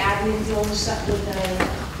do an admin deal with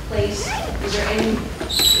a place, is there any,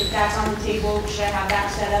 if that's on the table, should I have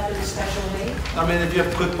that set up in a special way? I mean, if you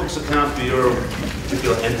have QuickBooks account for your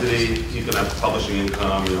particular entity, you can have publishing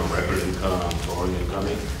income, record income, touring income.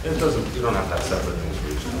 It doesn't, you don't have to have separate things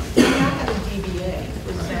for each time. I have a DBA,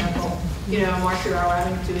 for example. Marcy, Rauer,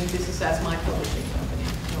 I'm doing business as my publishing company.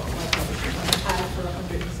 I've had it for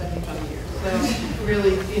 175 years. So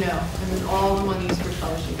really, all the money's for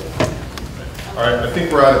publishing. All right, I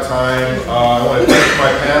think we're out of time. I want to thank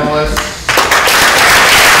my panelists.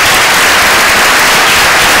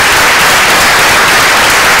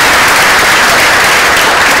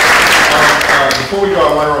 Before we go,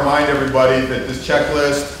 I want to remind everybody that this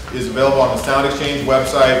checklist is available on the SoundExchange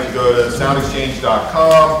website. If you go to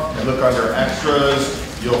soundexchange.com and look under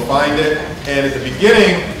extras, you'll find it. And at the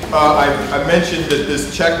beginning, I mentioned that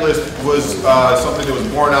this checklist was something that was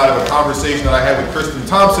born out of a conversation that I had with Kristen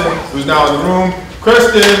Thompson, who's now in the room.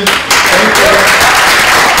 Kristen, thank you.